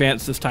more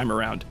advanced this time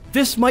around.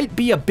 This might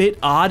be a bit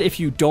odd if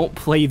you don't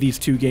play these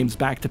two games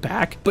back to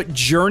back, but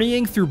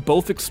journeying through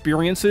both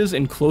experiences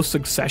in close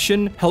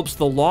succession helps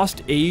the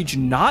Lost Age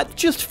not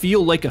just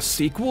feel like a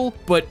sequel,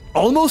 but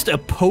almost a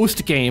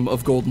post-game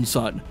of Golden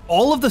Sun.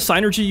 All of the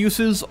Synergy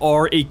uses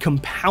are a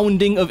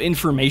compounding of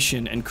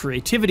information and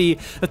creativity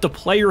that the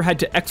player had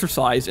to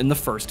exercise in the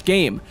first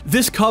game.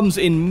 This comes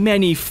in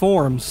many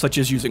forms, such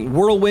as using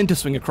Whirlwind to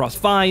swing across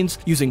vines,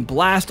 using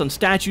Blast on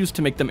statues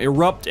to make them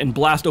erupt and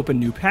blast open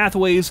new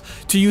pathways,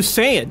 to use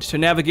Sand to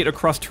navigate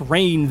across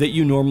terrain that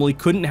you normally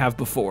couldn't have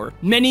before.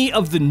 Many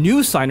of the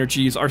new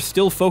Synergies are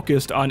still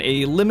focused on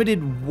a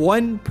limited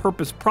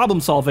one-purpose problem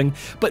solving,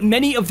 but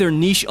many of their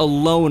niche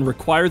alone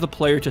require the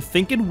player to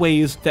think in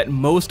ways that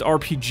most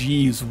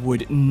RPGs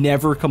would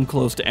never come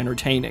close to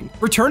entertaining.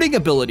 Returning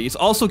abilities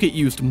also get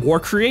used more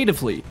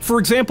creatively. For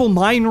example,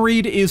 Mind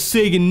Read is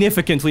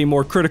significantly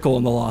more critical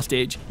in the Lost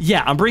Age.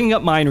 Yeah, I'm bringing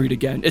up Mind Read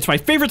again. It's my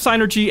favorite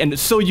Synergy and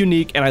it's so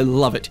unique and I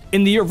love it.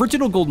 In the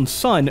original Golden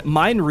Sun,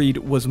 Mind Read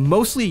was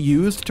mostly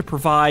used to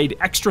provide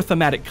extra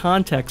thematic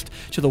context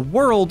to the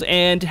world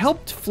and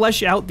helped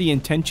flesh out the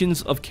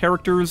intentions of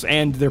characters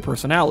and their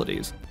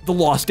personalities. The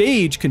Lost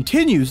Age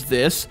continues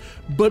this,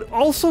 but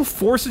also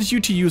forces you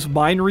to use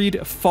Mind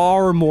Read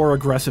far more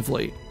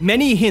aggressively.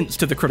 Many hints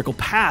to the critical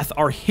path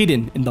are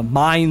hidden in the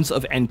minds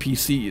of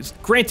NPCs.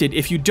 Granted,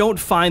 if you don't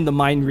find the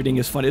mind reading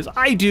as fun as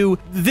I do,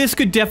 this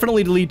could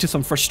definitely lead to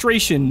some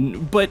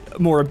frustration, but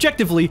more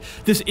objectively,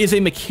 this is a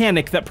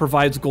mechanic that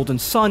provides Golden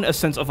Sun a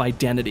sense of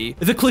identity.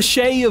 The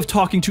cliche of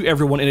talking to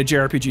everyone in a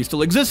JRPG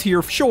still exists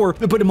here, sure,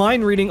 but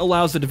mind reading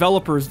allows the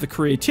developers the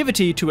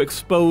creativity to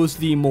expose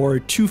the more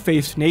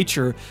two-faced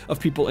nature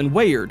of people in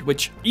Weyard,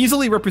 which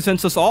easily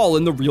represents us all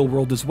in the real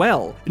world as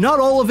well.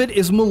 Not all of it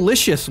is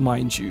malicious,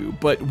 mind you,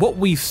 but what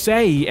we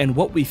say and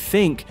what we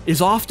think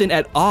is often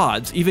at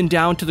odds, even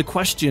down to the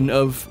question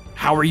of,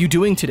 how are you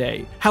doing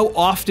today? How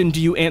often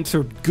do you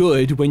answer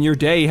good when your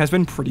day has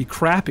been pretty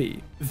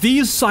crappy?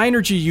 These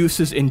Synergy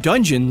uses in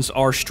dungeons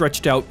are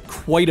stretched out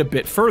quite a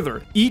bit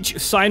further. Each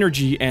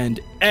Synergy and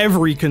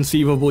every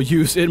conceivable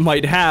use it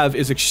might have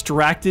is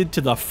extracted to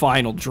the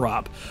final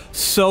drop.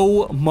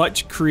 So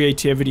much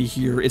creativity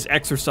here is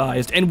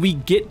exercised, and we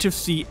get to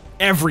see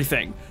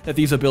everything that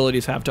these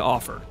abilities have to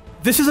offer.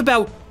 This is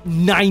about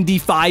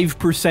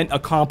 95% a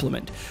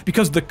compliment,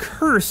 because the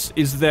curse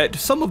is that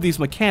some of these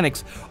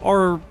mechanics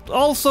are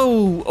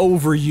also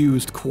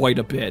overused quite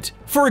a bit.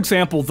 For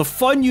example, the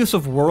fun use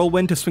of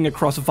Whirlwind to swing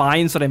across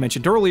vines that I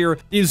mentioned earlier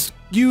is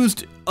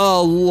used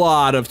a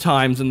lot of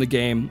times in the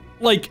game.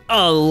 Like,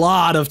 a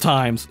lot of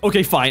times.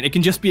 Okay, fine, it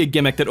can just be a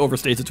gimmick that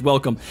overstays its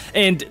welcome,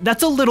 and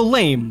that's a little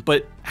lame,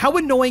 but how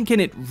annoying can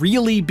it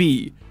really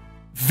be?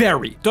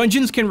 Very.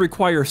 Dungeons can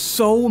require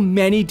so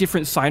many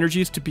different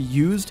Synergies to be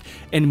used,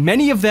 and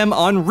many of them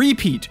on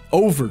repeat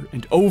over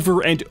and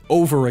over and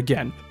over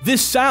again.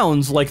 This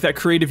sounds like that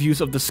creative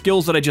use of the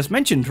skills that I just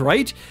mentioned,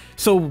 right?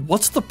 So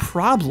what's the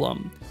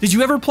problem? Did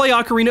you ever play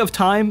Ocarina of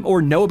Time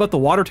or know about the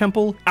Water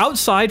Temple?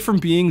 Outside from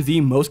being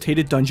the most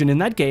hated dungeon in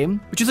that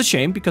game, which is a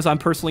shame because I'm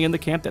personally in the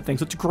camp that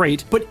thinks it's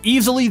great, but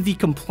easily the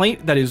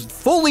complaint that is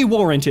fully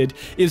warranted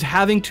is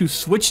having to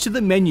switch to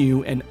the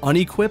menu and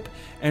unequip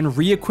and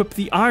re-equip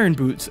the iron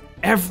boots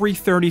every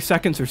 30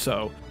 seconds or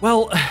so.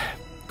 Well,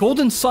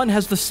 Golden Sun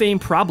has the same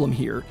problem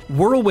here.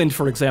 Whirlwind,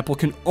 for example,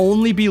 can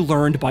only be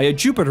learned by a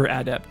Jupiter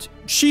adept.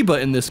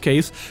 Sheba in this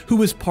case,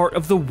 who is part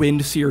of the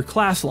Windseer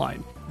class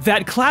line.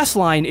 That class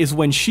line is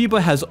when Sheba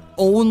has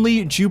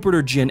only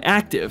Jupiter Djinn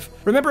active.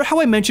 Remember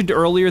how I mentioned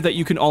earlier that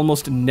you can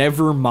almost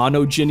never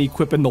mono Djinn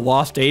equip in the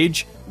Lost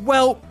Age?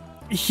 Well,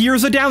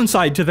 here's a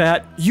downside to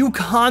that. You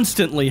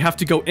constantly have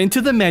to go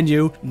into the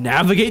menu,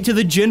 navigate to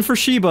the Djinn for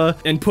Sheba,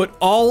 and put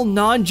all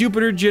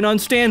non-Jupiter Djinn on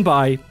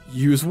standby,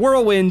 use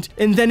Whirlwind,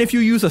 and then if you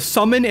use a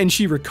summon and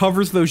she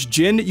recovers those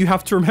Djinn, you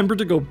have to remember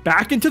to go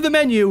back into the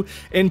menu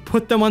and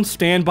put them on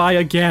standby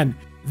again.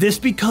 This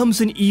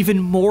becomes an even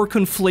more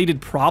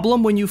conflated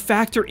problem when you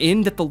factor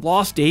in that the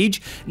Lost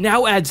Age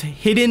now adds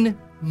hidden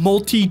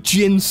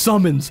multi-Djinn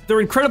summons.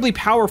 They're incredibly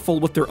powerful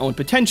with their own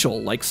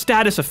potential, like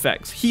status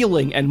effects,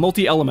 healing, and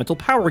multi-elemental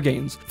power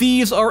gains.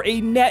 These are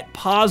a net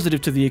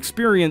positive to the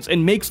experience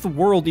and makes the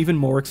world even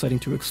more exciting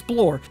to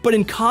explore. But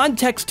in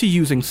context to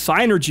using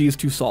synergies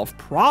to solve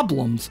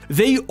problems,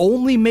 they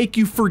only make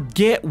you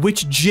forget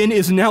which Djinn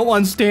is now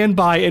on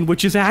standby and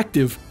which is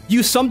active.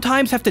 You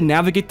sometimes have to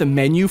navigate the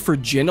menu for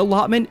Djinn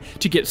allotment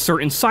to get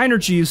certain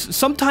synergies,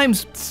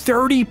 sometimes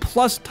 30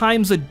 plus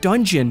times a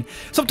dungeon,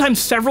 sometimes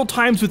several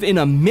times within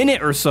a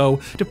minute or so,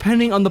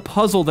 depending on the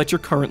puzzle that you're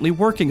currently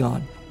working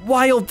on.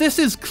 While this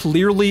is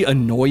clearly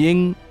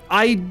annoying,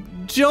 I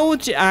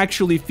don't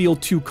actually feel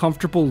too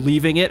comfortable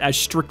leaving it as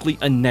strictly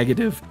a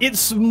negative.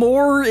 It's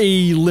more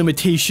a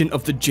limitation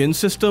of the Djinn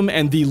system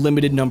and the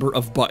limited number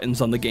of buttons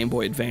on the Game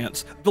Boy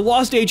Advance. The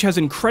Lost Age has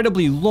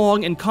incredibly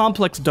long and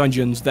complex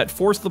dungeons that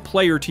force the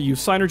player to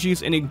use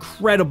synergies in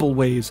incredible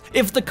ways.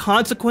 If the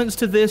consequence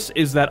to this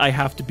is that I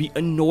have to be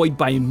annoyed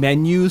by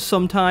menus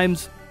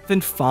sometimes,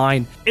 then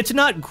fine. It's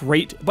not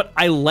great, but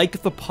I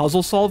like the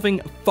puzzle solving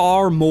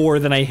far more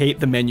than I hate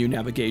the menu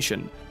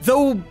navigation.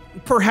 Though,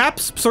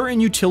 perhaps certain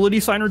utility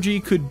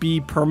synergy could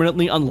be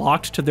permanently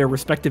unlocked to their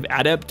respective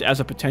adept as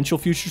a potential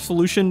future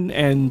solution,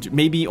 and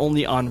maybe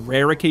only on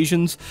rare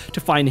occasions to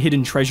find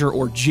hidden treasure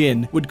or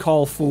Djinn would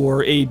call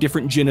for a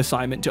different Djinn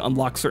assignment to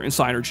unlock certain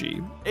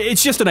synergy.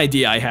 It's just an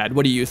idea I had.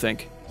 What do you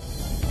think?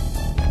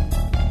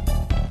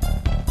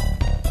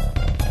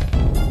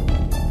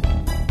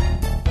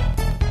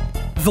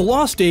 The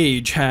Lost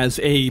Age has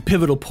a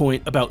pivotal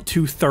point about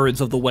 2/3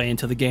 of the way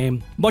into the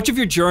game. Much of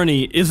your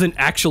journey isn't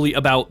actually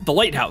about the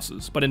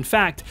lighthouses, but in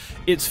fact,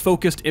 it's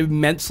focused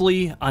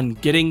immensely on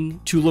getting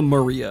to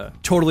Lemuria,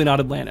 totally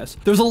not Atlantis.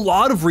 There's a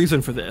lot of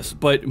reason for this,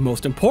 but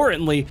most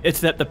importantly,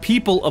 it's that the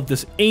people of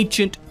this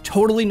ancient,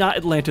 totally not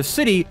Atlantis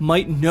city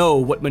might know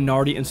what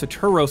Minardi and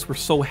Saturos were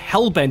so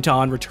hellbent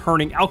on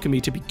returning alchemy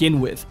to begin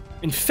with.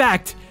 In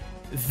fact,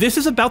 this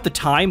is about the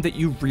time that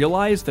you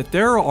realize that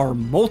there are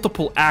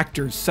multiple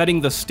actors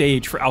setting the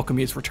stage for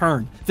alchemy's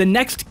return. The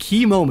next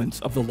key moments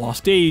of the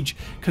Lost Age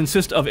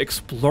consist of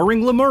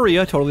exploring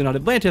Lemuria, totally not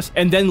Atlantis,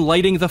 and then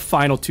lighting the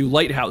final 2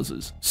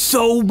 lighthouses.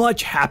 So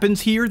much happens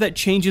here that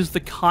changes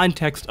the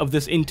context of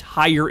this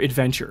entire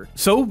adventure.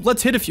 So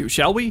let's hit a few,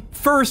 shall we?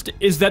 First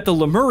is that the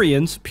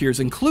Lemurians,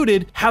 peers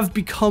included, have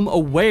become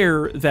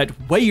aware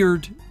that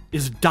Weyard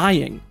is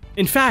dying.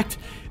 In fact,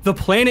 the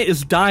planet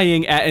is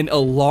dying at an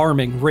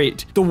alarming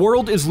rate. The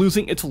world is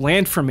losing its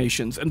land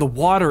formations and the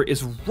water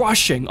is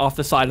rushing off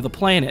the side of the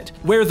planet.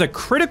 Where the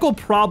critical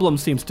problem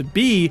seems to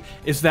be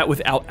is that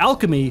without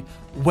alchemy,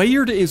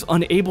 Weyard is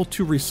unable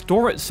to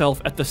restore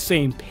itself at the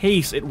same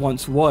pace it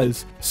once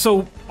was.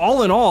 So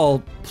all in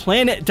all,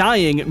 planet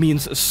dying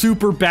means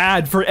super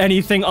bad for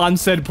anything on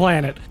said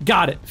planet.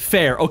 Got it,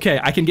 fair, okay,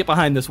 I can get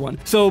behind this one.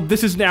 So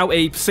this is now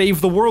a save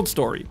the world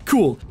story,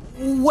 cool.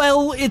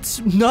 Well, it's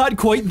not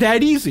quite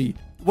that easy.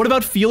 What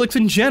about Felix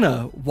and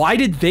Jenna? Why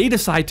did they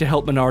decide to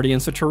help Minardi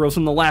and Saturos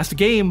in the last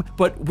game,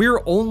 but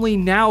we're only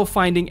now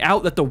finding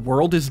out that the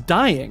world is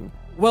dying?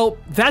 Well,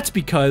 that's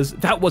because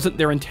that wasn't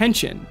their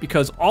intention,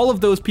 because all of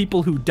those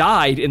people who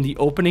died in the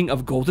opening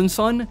of Golden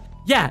Sun,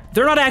 yeah,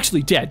 they're not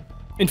actually dead.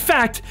 In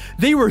fact,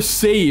 they were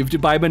saved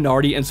by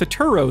Minardi and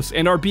Saturos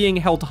and are being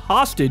held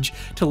hostage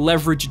to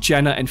leverage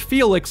Jenna and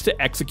Felix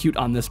to execute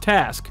on this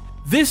task.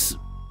 This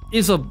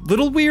is a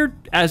little weird,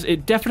 as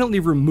it definitely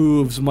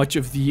removes much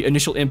of the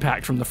initial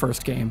impact from the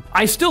first game.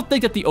 I still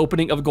think that the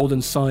opening of Golden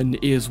Sun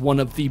is one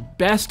of the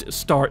best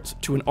starts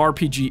to an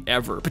RPG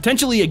ever,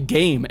 potentially a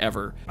game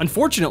ever.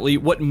 Unfortunately,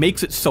 what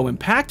makes it so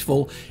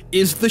impactful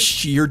is the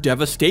sheer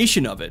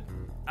devastation of it.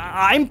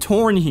 I'm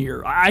torn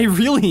here, I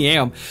really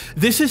am.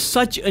 This is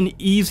such an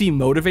easy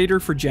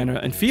motivator for Jenna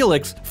and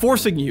Felix.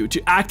 Forcing you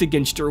to act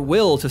against your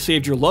will to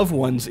save your loved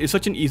ones is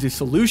such an easy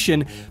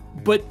solution,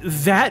 but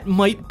that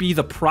might be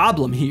the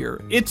problem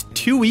here. It's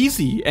too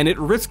easy, and it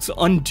risks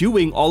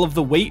undoing all of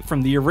the weight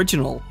from the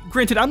original.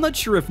 Granted, I'm not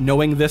sure if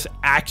knowing this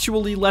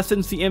actually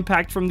lessens the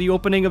impact from the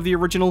opening of the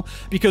original,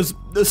 because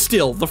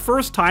still, the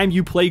first time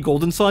you play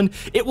Golden Sun,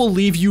 it will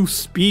leave you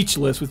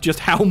speechless with just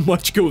how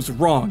much goes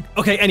wrong.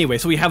 Okay, anyway,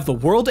 so we have the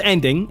world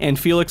ending, and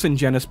Felix and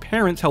Jenna's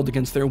parents held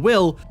against their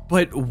will,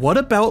 but what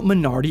about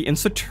Minardi and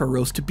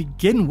Saturos to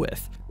begin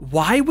with?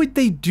 Why would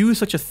they do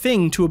such a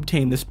thing to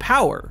obtain this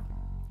power?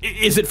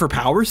 Is it for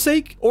power's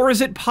sake? Or is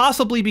it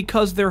possibly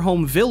because their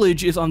home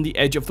village is on the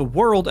edge of the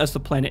world as the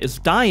planet is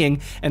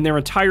dying, and their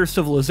entire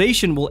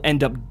civilization will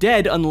end up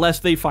dead unless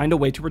they find a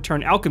way to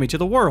return alchemy to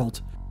the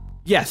world?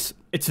 Yes,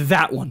 it's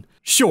that one.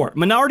 Sure,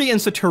 Minardi and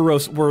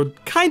Saturos were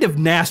kind of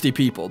nasty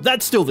people,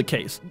 that's still the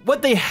case.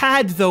 What they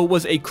had, though,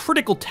 was a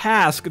critical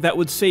task that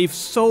would save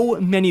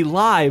so many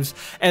lives,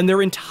 and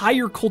their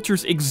entire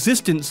culture's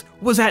existence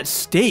was at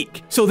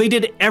stake. So they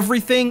did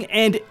everything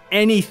and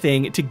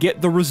anything to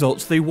get the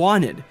results they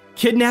wanted.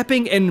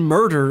 Kidnapping and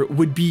murder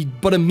would be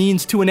but a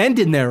means to an end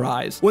in their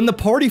eyes. When the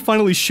party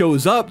finally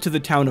shows up to the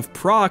town of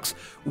Prox,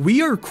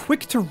 we are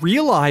quick to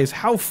realize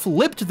how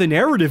flipped the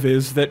narrative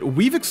is that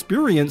we've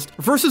experienced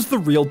versus the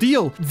real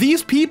deal.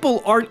 These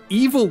people aren't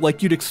evil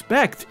like you'd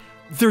expect.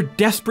 They're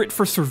desperate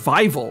for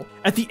survival.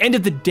 At the end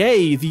of the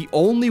day, the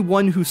only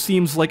one who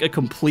seems like a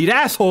complete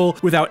asshole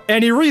without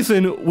any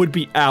reason would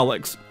be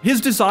Alex.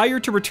 His desire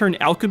to return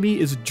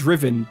alchemy is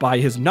driven by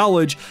his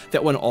knowledge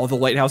that when all the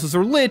lighthouses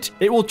are lit,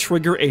 it will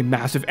trigger a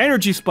massive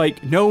energy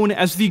spike known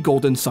as the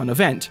Golden Sun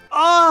event.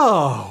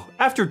 Oh,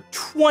 after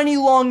 20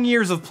 long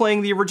years of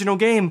playing the original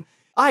game,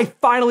 I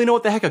finally know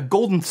what the heck a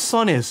Golden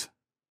Sun is.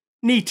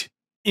 Neat.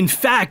 In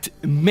fact,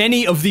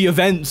 many of the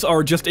events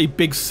are just a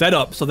big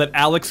setup so that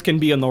Alex can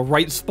be in the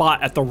right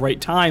spot at the right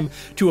time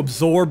to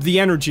absorb the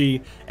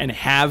energy and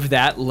have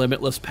that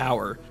limitless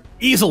power.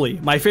 Easily,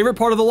 my favorite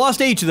part of the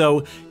Lost Age,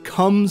 though,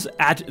 comes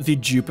at the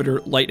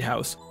Jupiter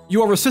Lighthouse.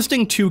 You are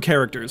assisting two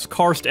characters,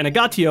 Karst and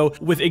Agatio,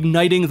 with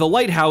igniting the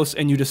lighthouse,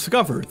 and you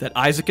discover that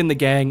Isaac and the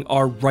gang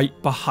are right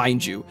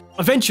behind you.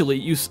 Eventually,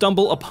 you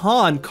stumble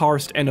upon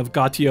Karst and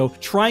Agatio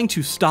trying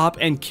to stop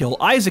and kill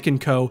Isaac and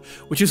co,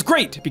 which is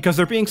great because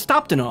they're being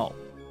stopped and all.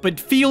 But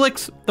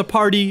Felix, the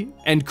party,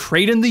 and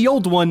Kraden the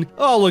Old One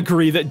all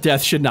agree that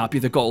death should not be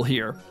the goal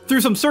here.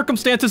 Through some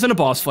circumstances and a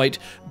boss fight,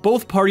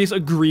 both parties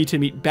agree to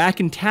meet back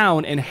in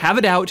town and have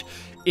it out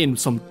in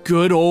some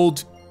good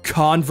old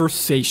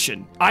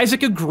conversation.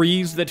 Isaac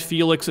agrees that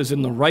Felix is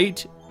in the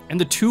right, and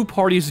the two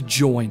parties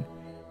join.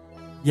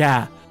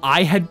 Yeah,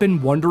 I had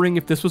been wondering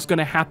if this was going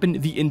to happen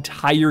the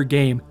entire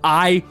game.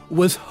 I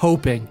was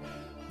hoping.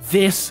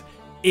 This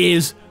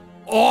is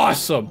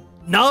awesome.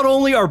 Not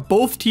only are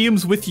both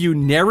teams with you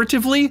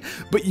narratively,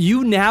 but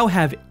you now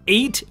have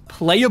 8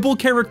 playable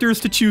characters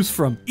to choose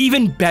from.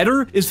 Even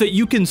better is that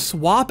you can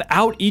swap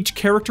out each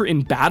character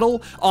in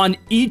battle on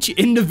each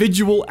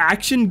individual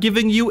action,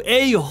 giving you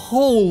a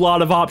whole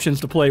lot of options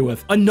to play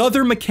with.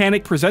 Another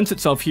mechanic presents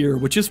itself here,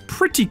 which is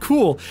pretty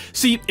cool.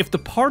 See, if the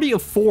party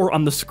of 4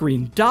 on the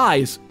screen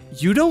dies,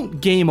 you don't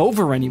game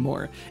over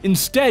anymore.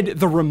 Instead,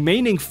 the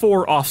remaining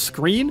 4 off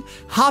screen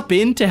hop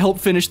in to help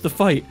finish the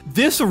fight.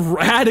 This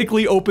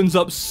radically opens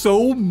up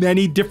so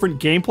many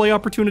different gameplay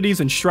opportunities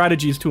and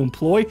strategies to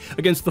employ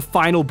against the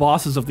final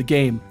bosses of the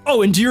game.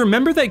 Oh, and do you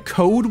remember that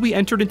code we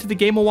entered into the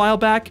game a while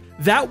back?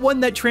 That one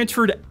that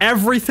transferred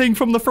everything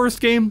from the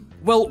first game?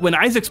 Well, when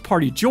Isaac's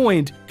party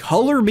joined,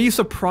 color me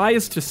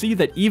surprised to see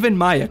that even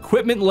my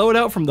equipment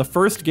loadout from the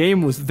first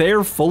game was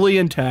there fully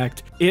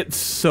intact. It's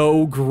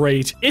so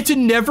great. It's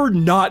never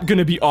not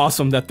gonna be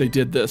awesome that they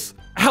did this.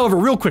 However,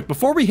 real quick,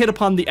 before we hit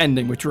upon the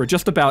ending, which we're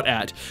just about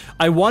at,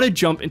 I want to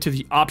jump into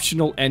the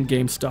optional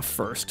endgame stuff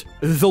first.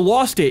 The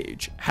Lost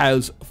Age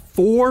has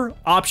 4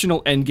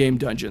 optional endgame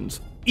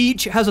dungeons.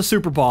 Each has a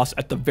super boss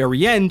at the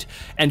very end,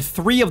 and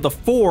 3 of the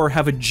 4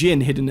 have a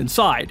djinn hidden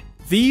inside.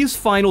 These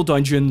final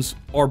dungeons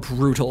are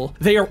brutal.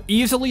 They are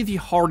easily the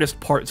hardest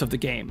parts of the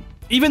game.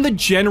 Even the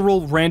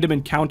general random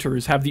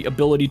encounters have the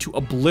ability to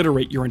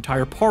obliterate your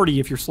entire party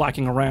if you're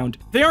slacking around.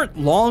 They aren't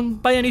long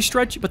by any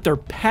stretch, but they're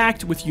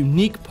packed with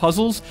unique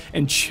puzzles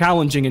and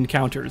challenging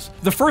encounters.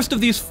 The first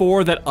of these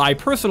 4 that I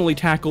personally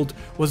tackled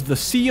was the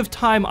Sea of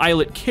Time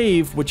Islet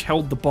Cave, which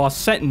held the boss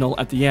Sentinel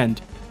at the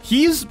end.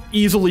 He's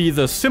easily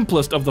the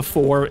simplest of the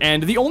 4,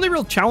 and the only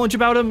real challenge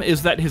about him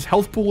is that his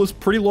health pool is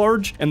pretty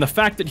large, and the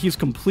fact that he's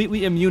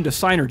completely immune to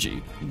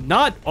Synergy.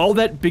 Not all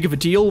that big of a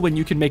deal when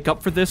you can make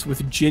up for this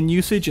with djinn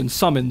usage and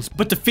summons,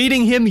 but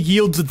defeating him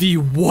yields the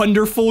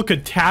wonderful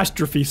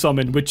Catastrophe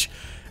summon, which,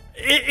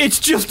 it's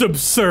just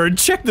absurd.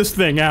 Check this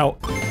thing out.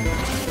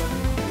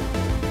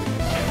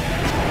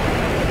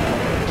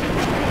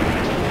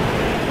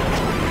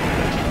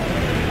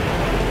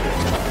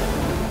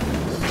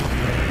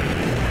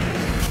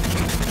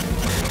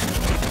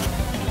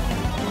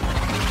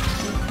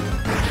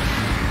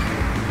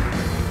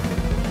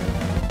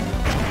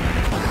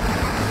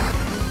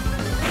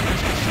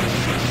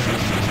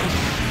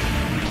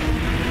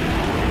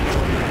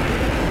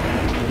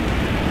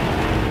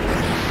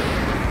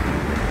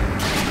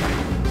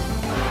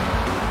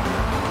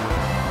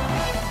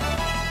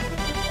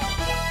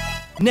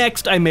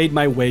 Next, I made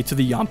my way to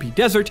the Yampi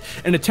Desert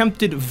and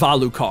attempted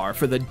Valukar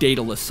for the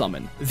Daedalus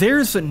summon.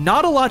 There's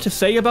not a lot to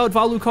say about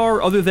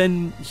Valukar other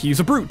than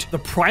he's a brute. The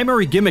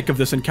primary gimmick of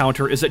this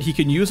encounter is that he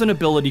can use an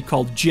ability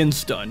called Jin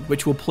Stun,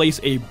 which will place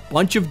a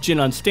bunch of Jin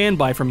on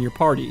standby from your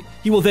party.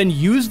 He will then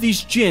use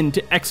these Jin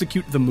to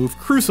execute the move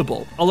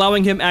Crucible,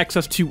 allowing him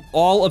access to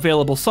all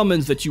available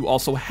summons that you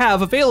also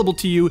have available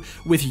to you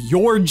with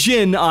your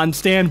Jin on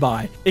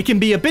standby. It can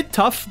be a bit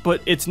tough,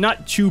 but it's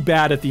not too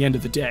bad at the end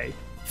of the day.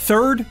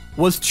 Third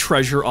was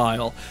Treasure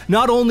Isle.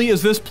 Not only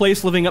is this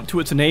place living up to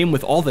its name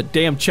with all the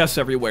damn chests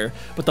everywhere,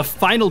 but the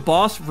final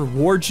boss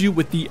rewards you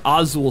with the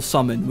Azul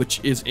summon,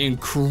 which is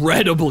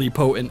incredibly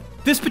potent.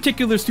 This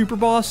particular super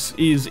boss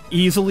is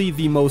easily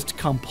the most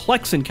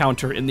complex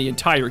encounter in the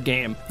entire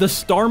game. The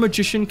Star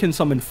Magician can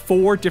summon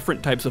 4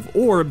 different types of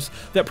orbs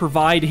that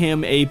provide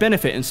him a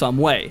benefit in some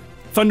way.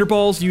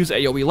 Thunderballs use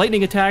AoE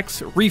lightning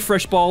attacks,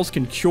 Refresh Balls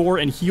can cure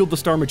and heal the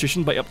Star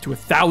Magician by up to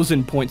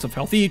 1,000 points of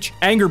health each,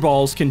 Anger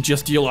Balls can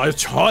just deal a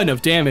ton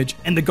of damage,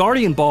 and the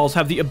Guardian Balls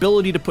have the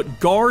ability to put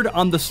guard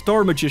on the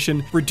Star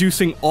Magician,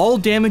 reducing all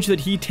damage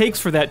that he takes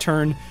for that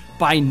turn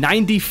by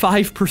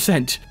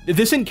 95%.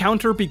 This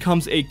encounter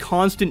becomes a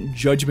constant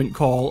judgment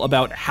call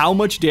about how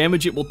much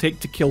damage it will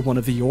take to kill one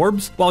of the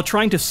orbs, while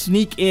trying to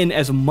sneak in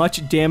as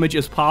much damage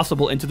as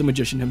possible into the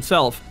Magician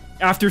himself.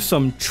 After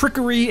some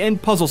trickery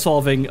and puzzle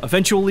solving,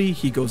 eventually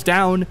he goes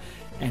down,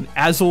 and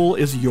Azul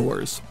is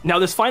yours. Now,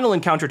 this final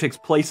encounter takes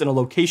place in a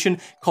location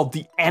called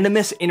the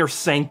Animus Inner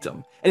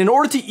Sanctum, and in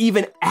order to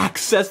even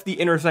access the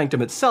Inner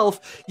Sanctum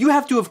itself, you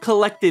have to have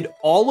collected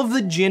all of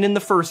the Jin in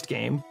the first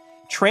game,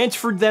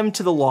 transferred them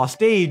to the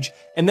Lost Age,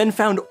 and then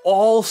found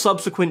all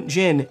subsequent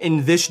Jin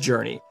in this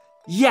journey.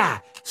 Yeah,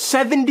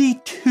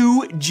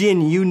 72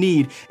 Jin you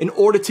need in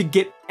order to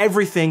get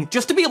everything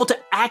just to be able to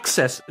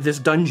access this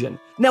dungeon.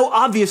 Now,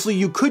 obviously,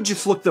 you could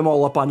just look them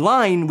all up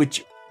online,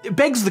 which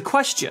begs the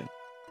question,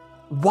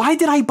 why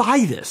did I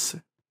buy this?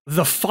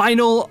 The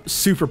final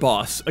super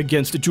boss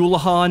against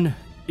Dullahan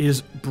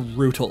is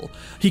brutal.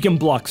 He can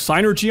block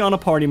Synergy on a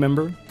party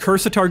member,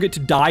 curse a target to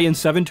die in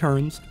 7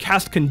 turns,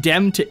 cast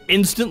Condemn to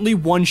instantly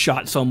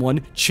one-shot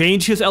someone,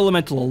 change his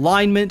elemental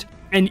alignment,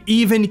 and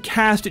even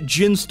cast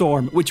Jin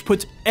Storm, which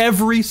puts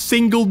every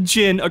single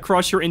Jin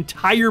across your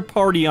entire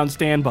party on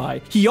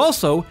standby. He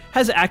also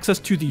has access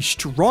to the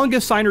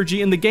strongest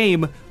Synergy in the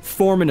game,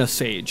 Formina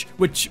Sage,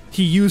 which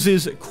he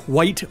uses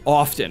quite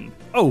often.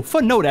 Oh,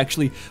 fun note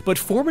actually, but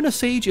Formina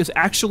Sage is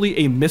actually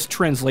a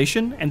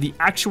mistranslation, and the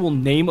actual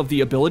name of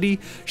the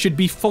ability should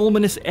be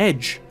Fulminous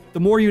Edge.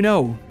 The more you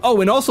know.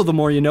 Oh, and also the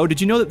more you know, did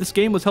you know that this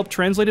game was helped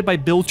translated by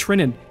Bill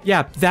Trinan?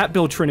 Yeah, that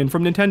Bill Trinan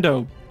from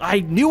Nintendo.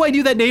 I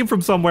knew that name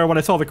from somewhere when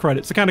I saw the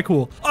credits. It's kind of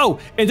cool. Oh,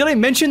 and did I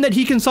mention that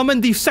he can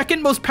summon the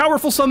second most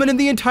powerful summon in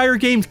the entire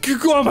game?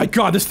 Oh my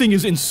god, this thing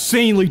is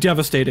insanely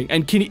devastating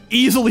and can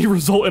easily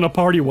result in a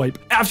party wipe.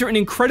 After an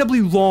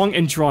incredibly long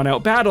and drawn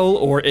out battle,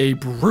 or a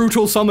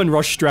brutal summon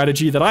rush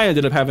strategy that I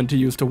ended up having to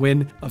use to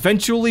win,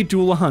 eventually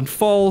Dullahan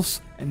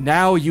falls, and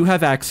now you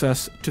have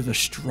access to the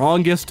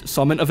strongest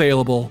summon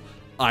available,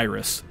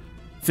 Iris.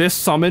 This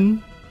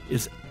summon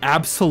is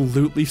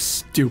absolutely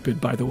stupid,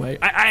 by the way.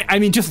 I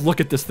mean, just look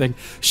at this thing.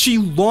 She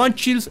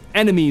launches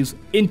enemies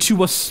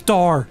into a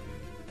star.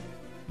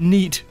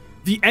 Neat.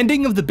 The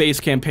ending of the base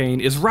campaign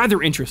is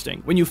rather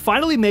interesting. When you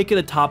finally make it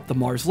atop the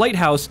Mars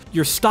Lighthouse,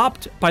 you're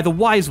stopped by the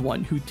Wise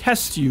One, who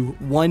tests you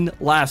one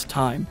last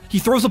time. He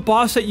throws a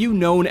boss at you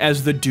known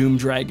as the Doom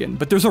Dragon,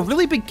 but there's a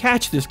really big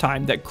catch this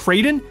time that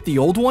Kraden, the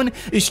old one,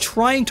 is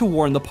trying to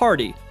warn the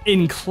party.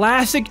 In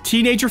classic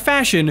teenager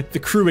fashion, the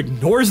crew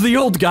ignores the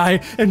old guy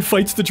and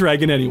fights the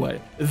dragon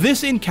anyway.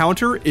 This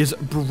encounter is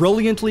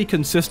brilliantly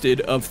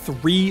consisted of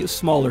 3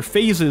 smaller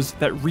phases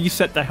that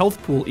reset the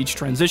health pool each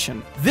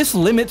transition. This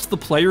limits the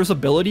player's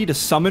ability to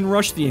summon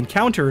rush the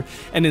encounter,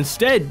 and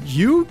instead,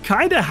 you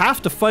kinda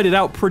have to fight it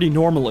out pretty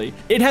normally.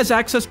 It has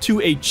access to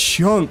a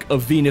chunk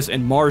of Venus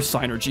and Mars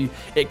Synergy.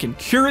 It can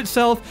cure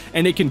itself,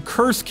 and it can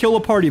curse kill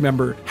a party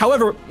member.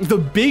 However, the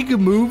big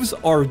moves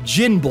are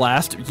Jin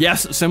Blast,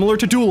 yes, similar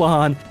to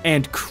Dullahan,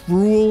 and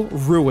Cruel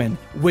Ruin,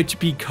 which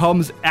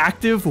becomes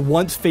active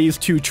once phase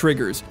 2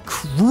 triggers.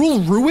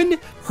 Cruel Ruin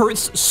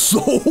hurts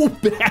so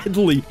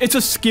badly. It's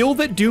a skill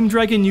that Doom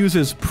Dragon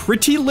uses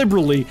pretty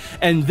liberally,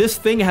 and this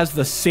thing has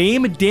the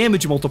same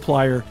damage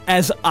multiplier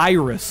as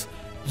Iris.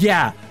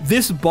 Yeah,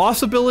 this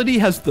boss ability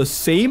has the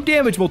same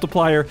damage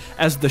multiplier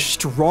as the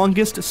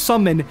strongest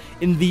summon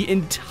in the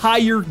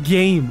entire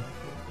game.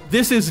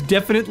 This is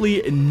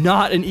definitely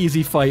not an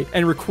easy fight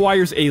and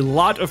requires a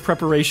lot of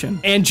preparation,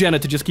 and Jenna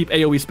to just keep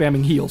AoE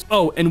spamming heals.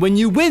 Oh, and when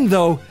you win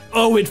though,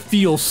 oh, it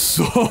feels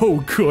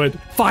so good.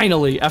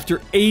 Finally,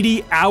 after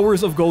 80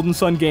 hours of Golden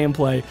Sun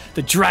gameplay,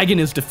 the dragon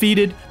is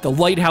defeated, the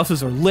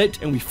lighthouses are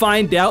lit, and we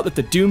find out that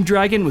the Doom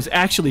Dragon was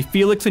actually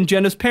Felix and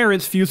Jenna's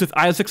parents fused with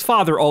Isaac's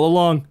father all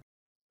along.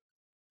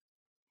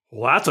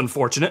 Well, that's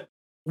unfortunate.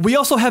 We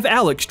also have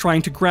Alex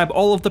trying to grab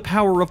all of the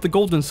power of the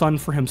Golden Sun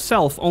for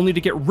himself, only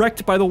to get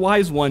wrecked by the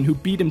Wise One who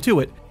beat him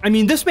to it. I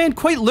mean, this man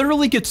quite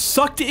literally gets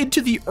sucked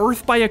into the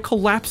earth by a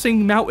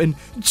collapsing mountain.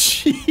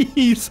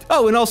 Jeez.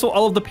 Oh, and also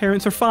all of the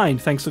parents are fine,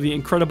 thanks to the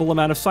incredible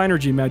amount of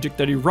synergy magic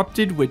that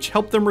erupted, which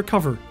helped them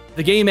recover.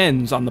 The game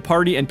ends on the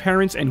party and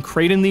parents and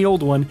Kraden the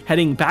Old One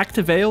heading back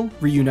to Vale,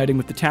 reuniting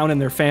with the town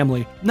and their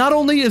family. Not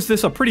only is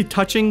this a pretty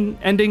touching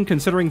ending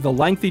considering the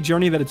lengthy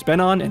journey that it's been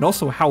on and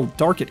also how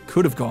dark it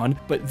could have gone,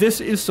 but this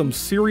is some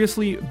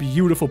seriously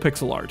beautiful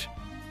pixel art.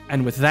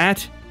 And with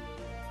that,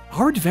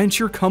 our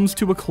adventure comes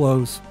to a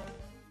close.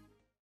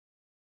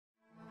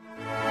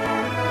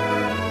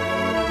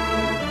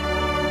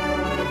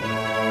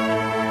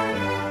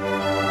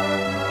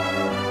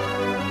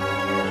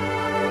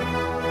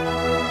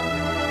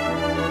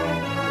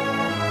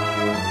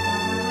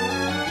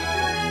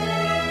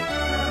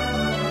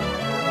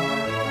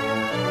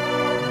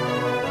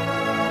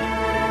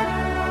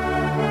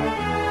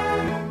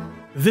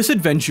 This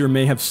adventure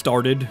may have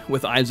started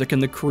with Isaac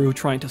and the crew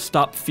trying to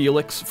stop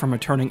Felix from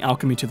returning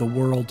alchemy to the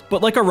world,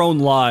 but like our own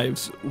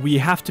lives, we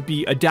have to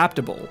be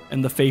adaptable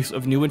in the face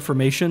of new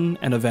information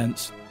and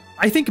events.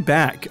 I think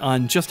back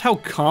on just how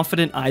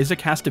confident Isaac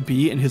has to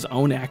be in his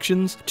own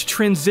actions to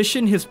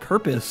transition his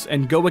purpose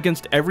and go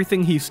against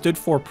everything he stood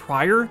for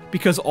prior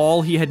because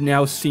all he had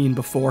now seen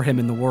before him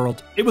in the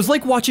world. It was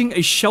like watching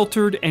a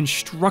sheltered and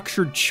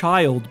structured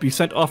child be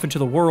sent off into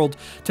the world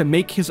to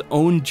make his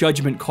own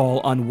judgment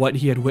call on what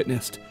he had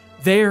witnessed.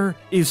 There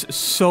is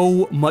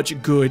so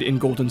much good in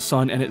Golden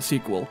Sun and its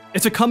sequel.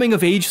 It's a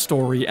coming-of-age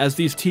story as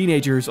these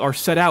teenagers are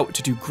set out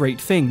to do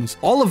great things,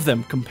 all of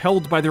them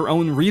compelled by their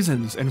own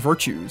reasons and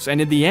virtues,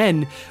 and in the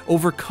end,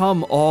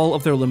 overcome all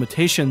of their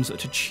limitations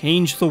to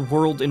change the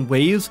world in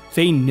ways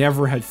they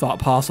never had thought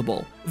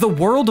possible. The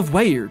world of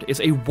Weird is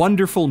a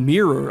wonderful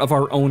mirror of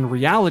our own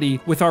reality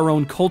with our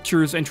own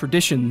cultures and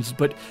traditions,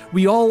 but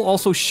we all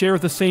also share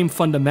the same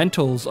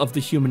fundamentals of the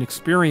human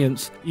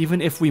experience,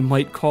 even if we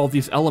might call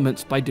these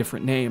elements by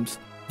different names.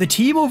 The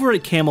team over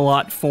at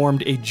Camelot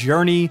formed a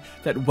journey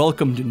that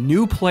welcomed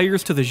new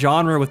players to the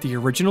genre with the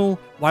original,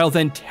 while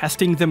then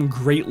testing them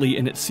greatly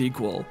in its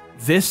sequel.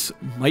 This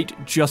might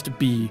just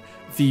be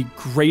the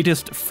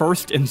greatest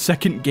first and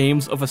second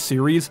games of a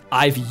series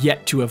I've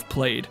yet to have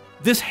played.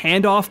 This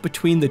handoff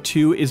between the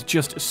two is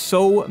just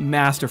so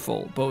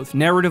masterful, both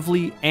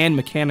narratively and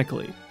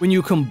mechanically. When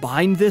you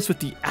combine this with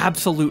the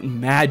absolute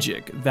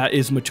magic that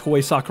is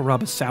Motoi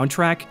Sakuraba's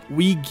soundtrack,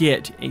 we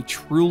get a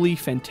truly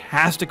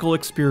fantastical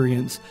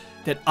experience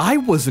that I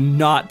was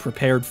not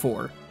prepared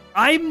for.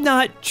 I'm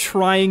not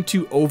trying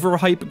to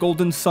overhype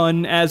Golden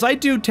Sun, as I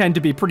do tend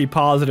to be pretty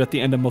positive at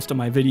the end of most of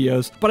my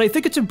videos, but I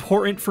think it's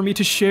important for me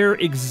to share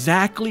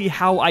exactly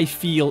how I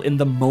feel in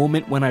the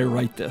moment when I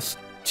write this.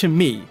 To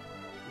me,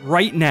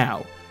 right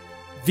now,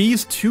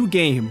 these two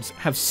games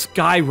have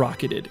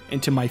skyrocketed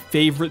into my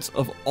favorites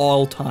of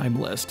all time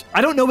list.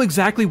 I don't know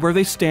exactly where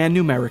they stand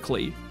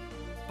numerically,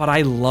 but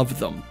I love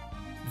them.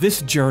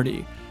 This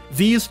journey,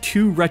 these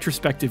two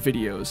retrospective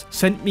videos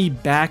sent me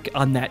back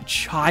on that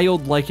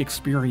childlike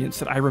experience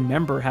that I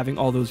remember having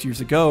all those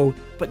years ago,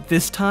 but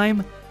this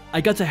time,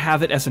 I got to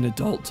have it as an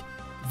adult.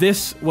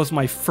 This was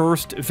my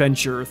first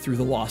venture through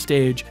the Lost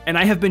Age, and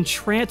I have been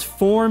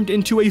transformed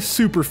into a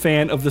super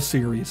fan of the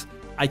series.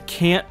 I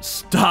can't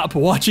stop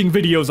watching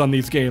videos on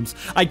these games.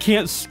 I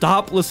can't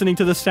stop listening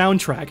to the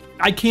soundtrack.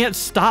 I can't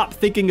stop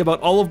thinking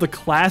about all of the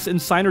class and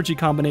synergy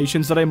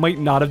combinations that I might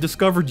not have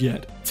discovered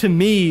yet. To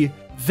me,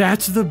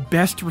 that's the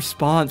best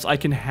response I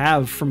can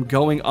have from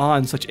going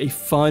on such a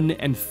fun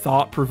and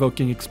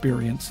thought-provoking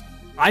experience.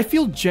 I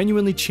feel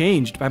genuinely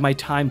changed by my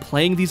time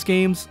playing these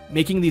games,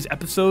 making these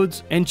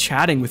episodes, and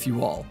chatting with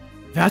you all.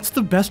 That's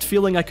the best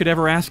feeling I could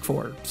ever ask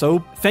for.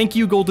 So thank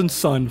you, Golden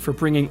Sun, for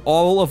bringing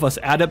all of us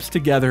adepts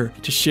together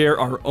to share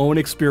our own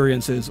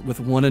experiences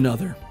with one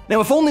another. Now,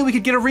 if only we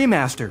could get a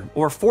remaster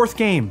or a fourth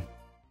game.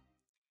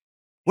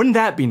 Wouldn't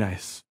that be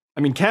nice?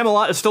 I mean,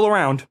 Camelot is still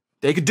around.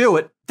 They could do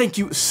it. Thank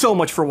you so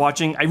much for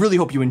watching. I really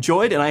hope you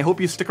enjoyed, and I hope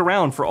you stick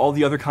around for all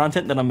the other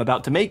content that I'm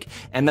about to make,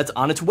 and that's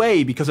on its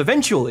way, because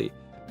eventually,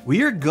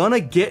 we are gonna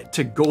get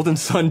to Golden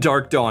Sun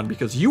Dark Dawn,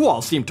 because you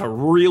all seem to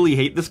really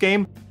hate this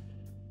game.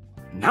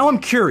 Now I'm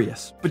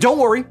curious, but don't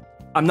worry,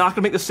 I'm not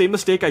gonna make the same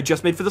mistake I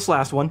just made for this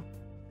last one.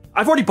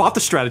 I've already bought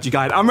the strategy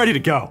guide, I'm ready to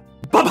go.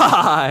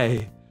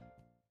 Bye-bye!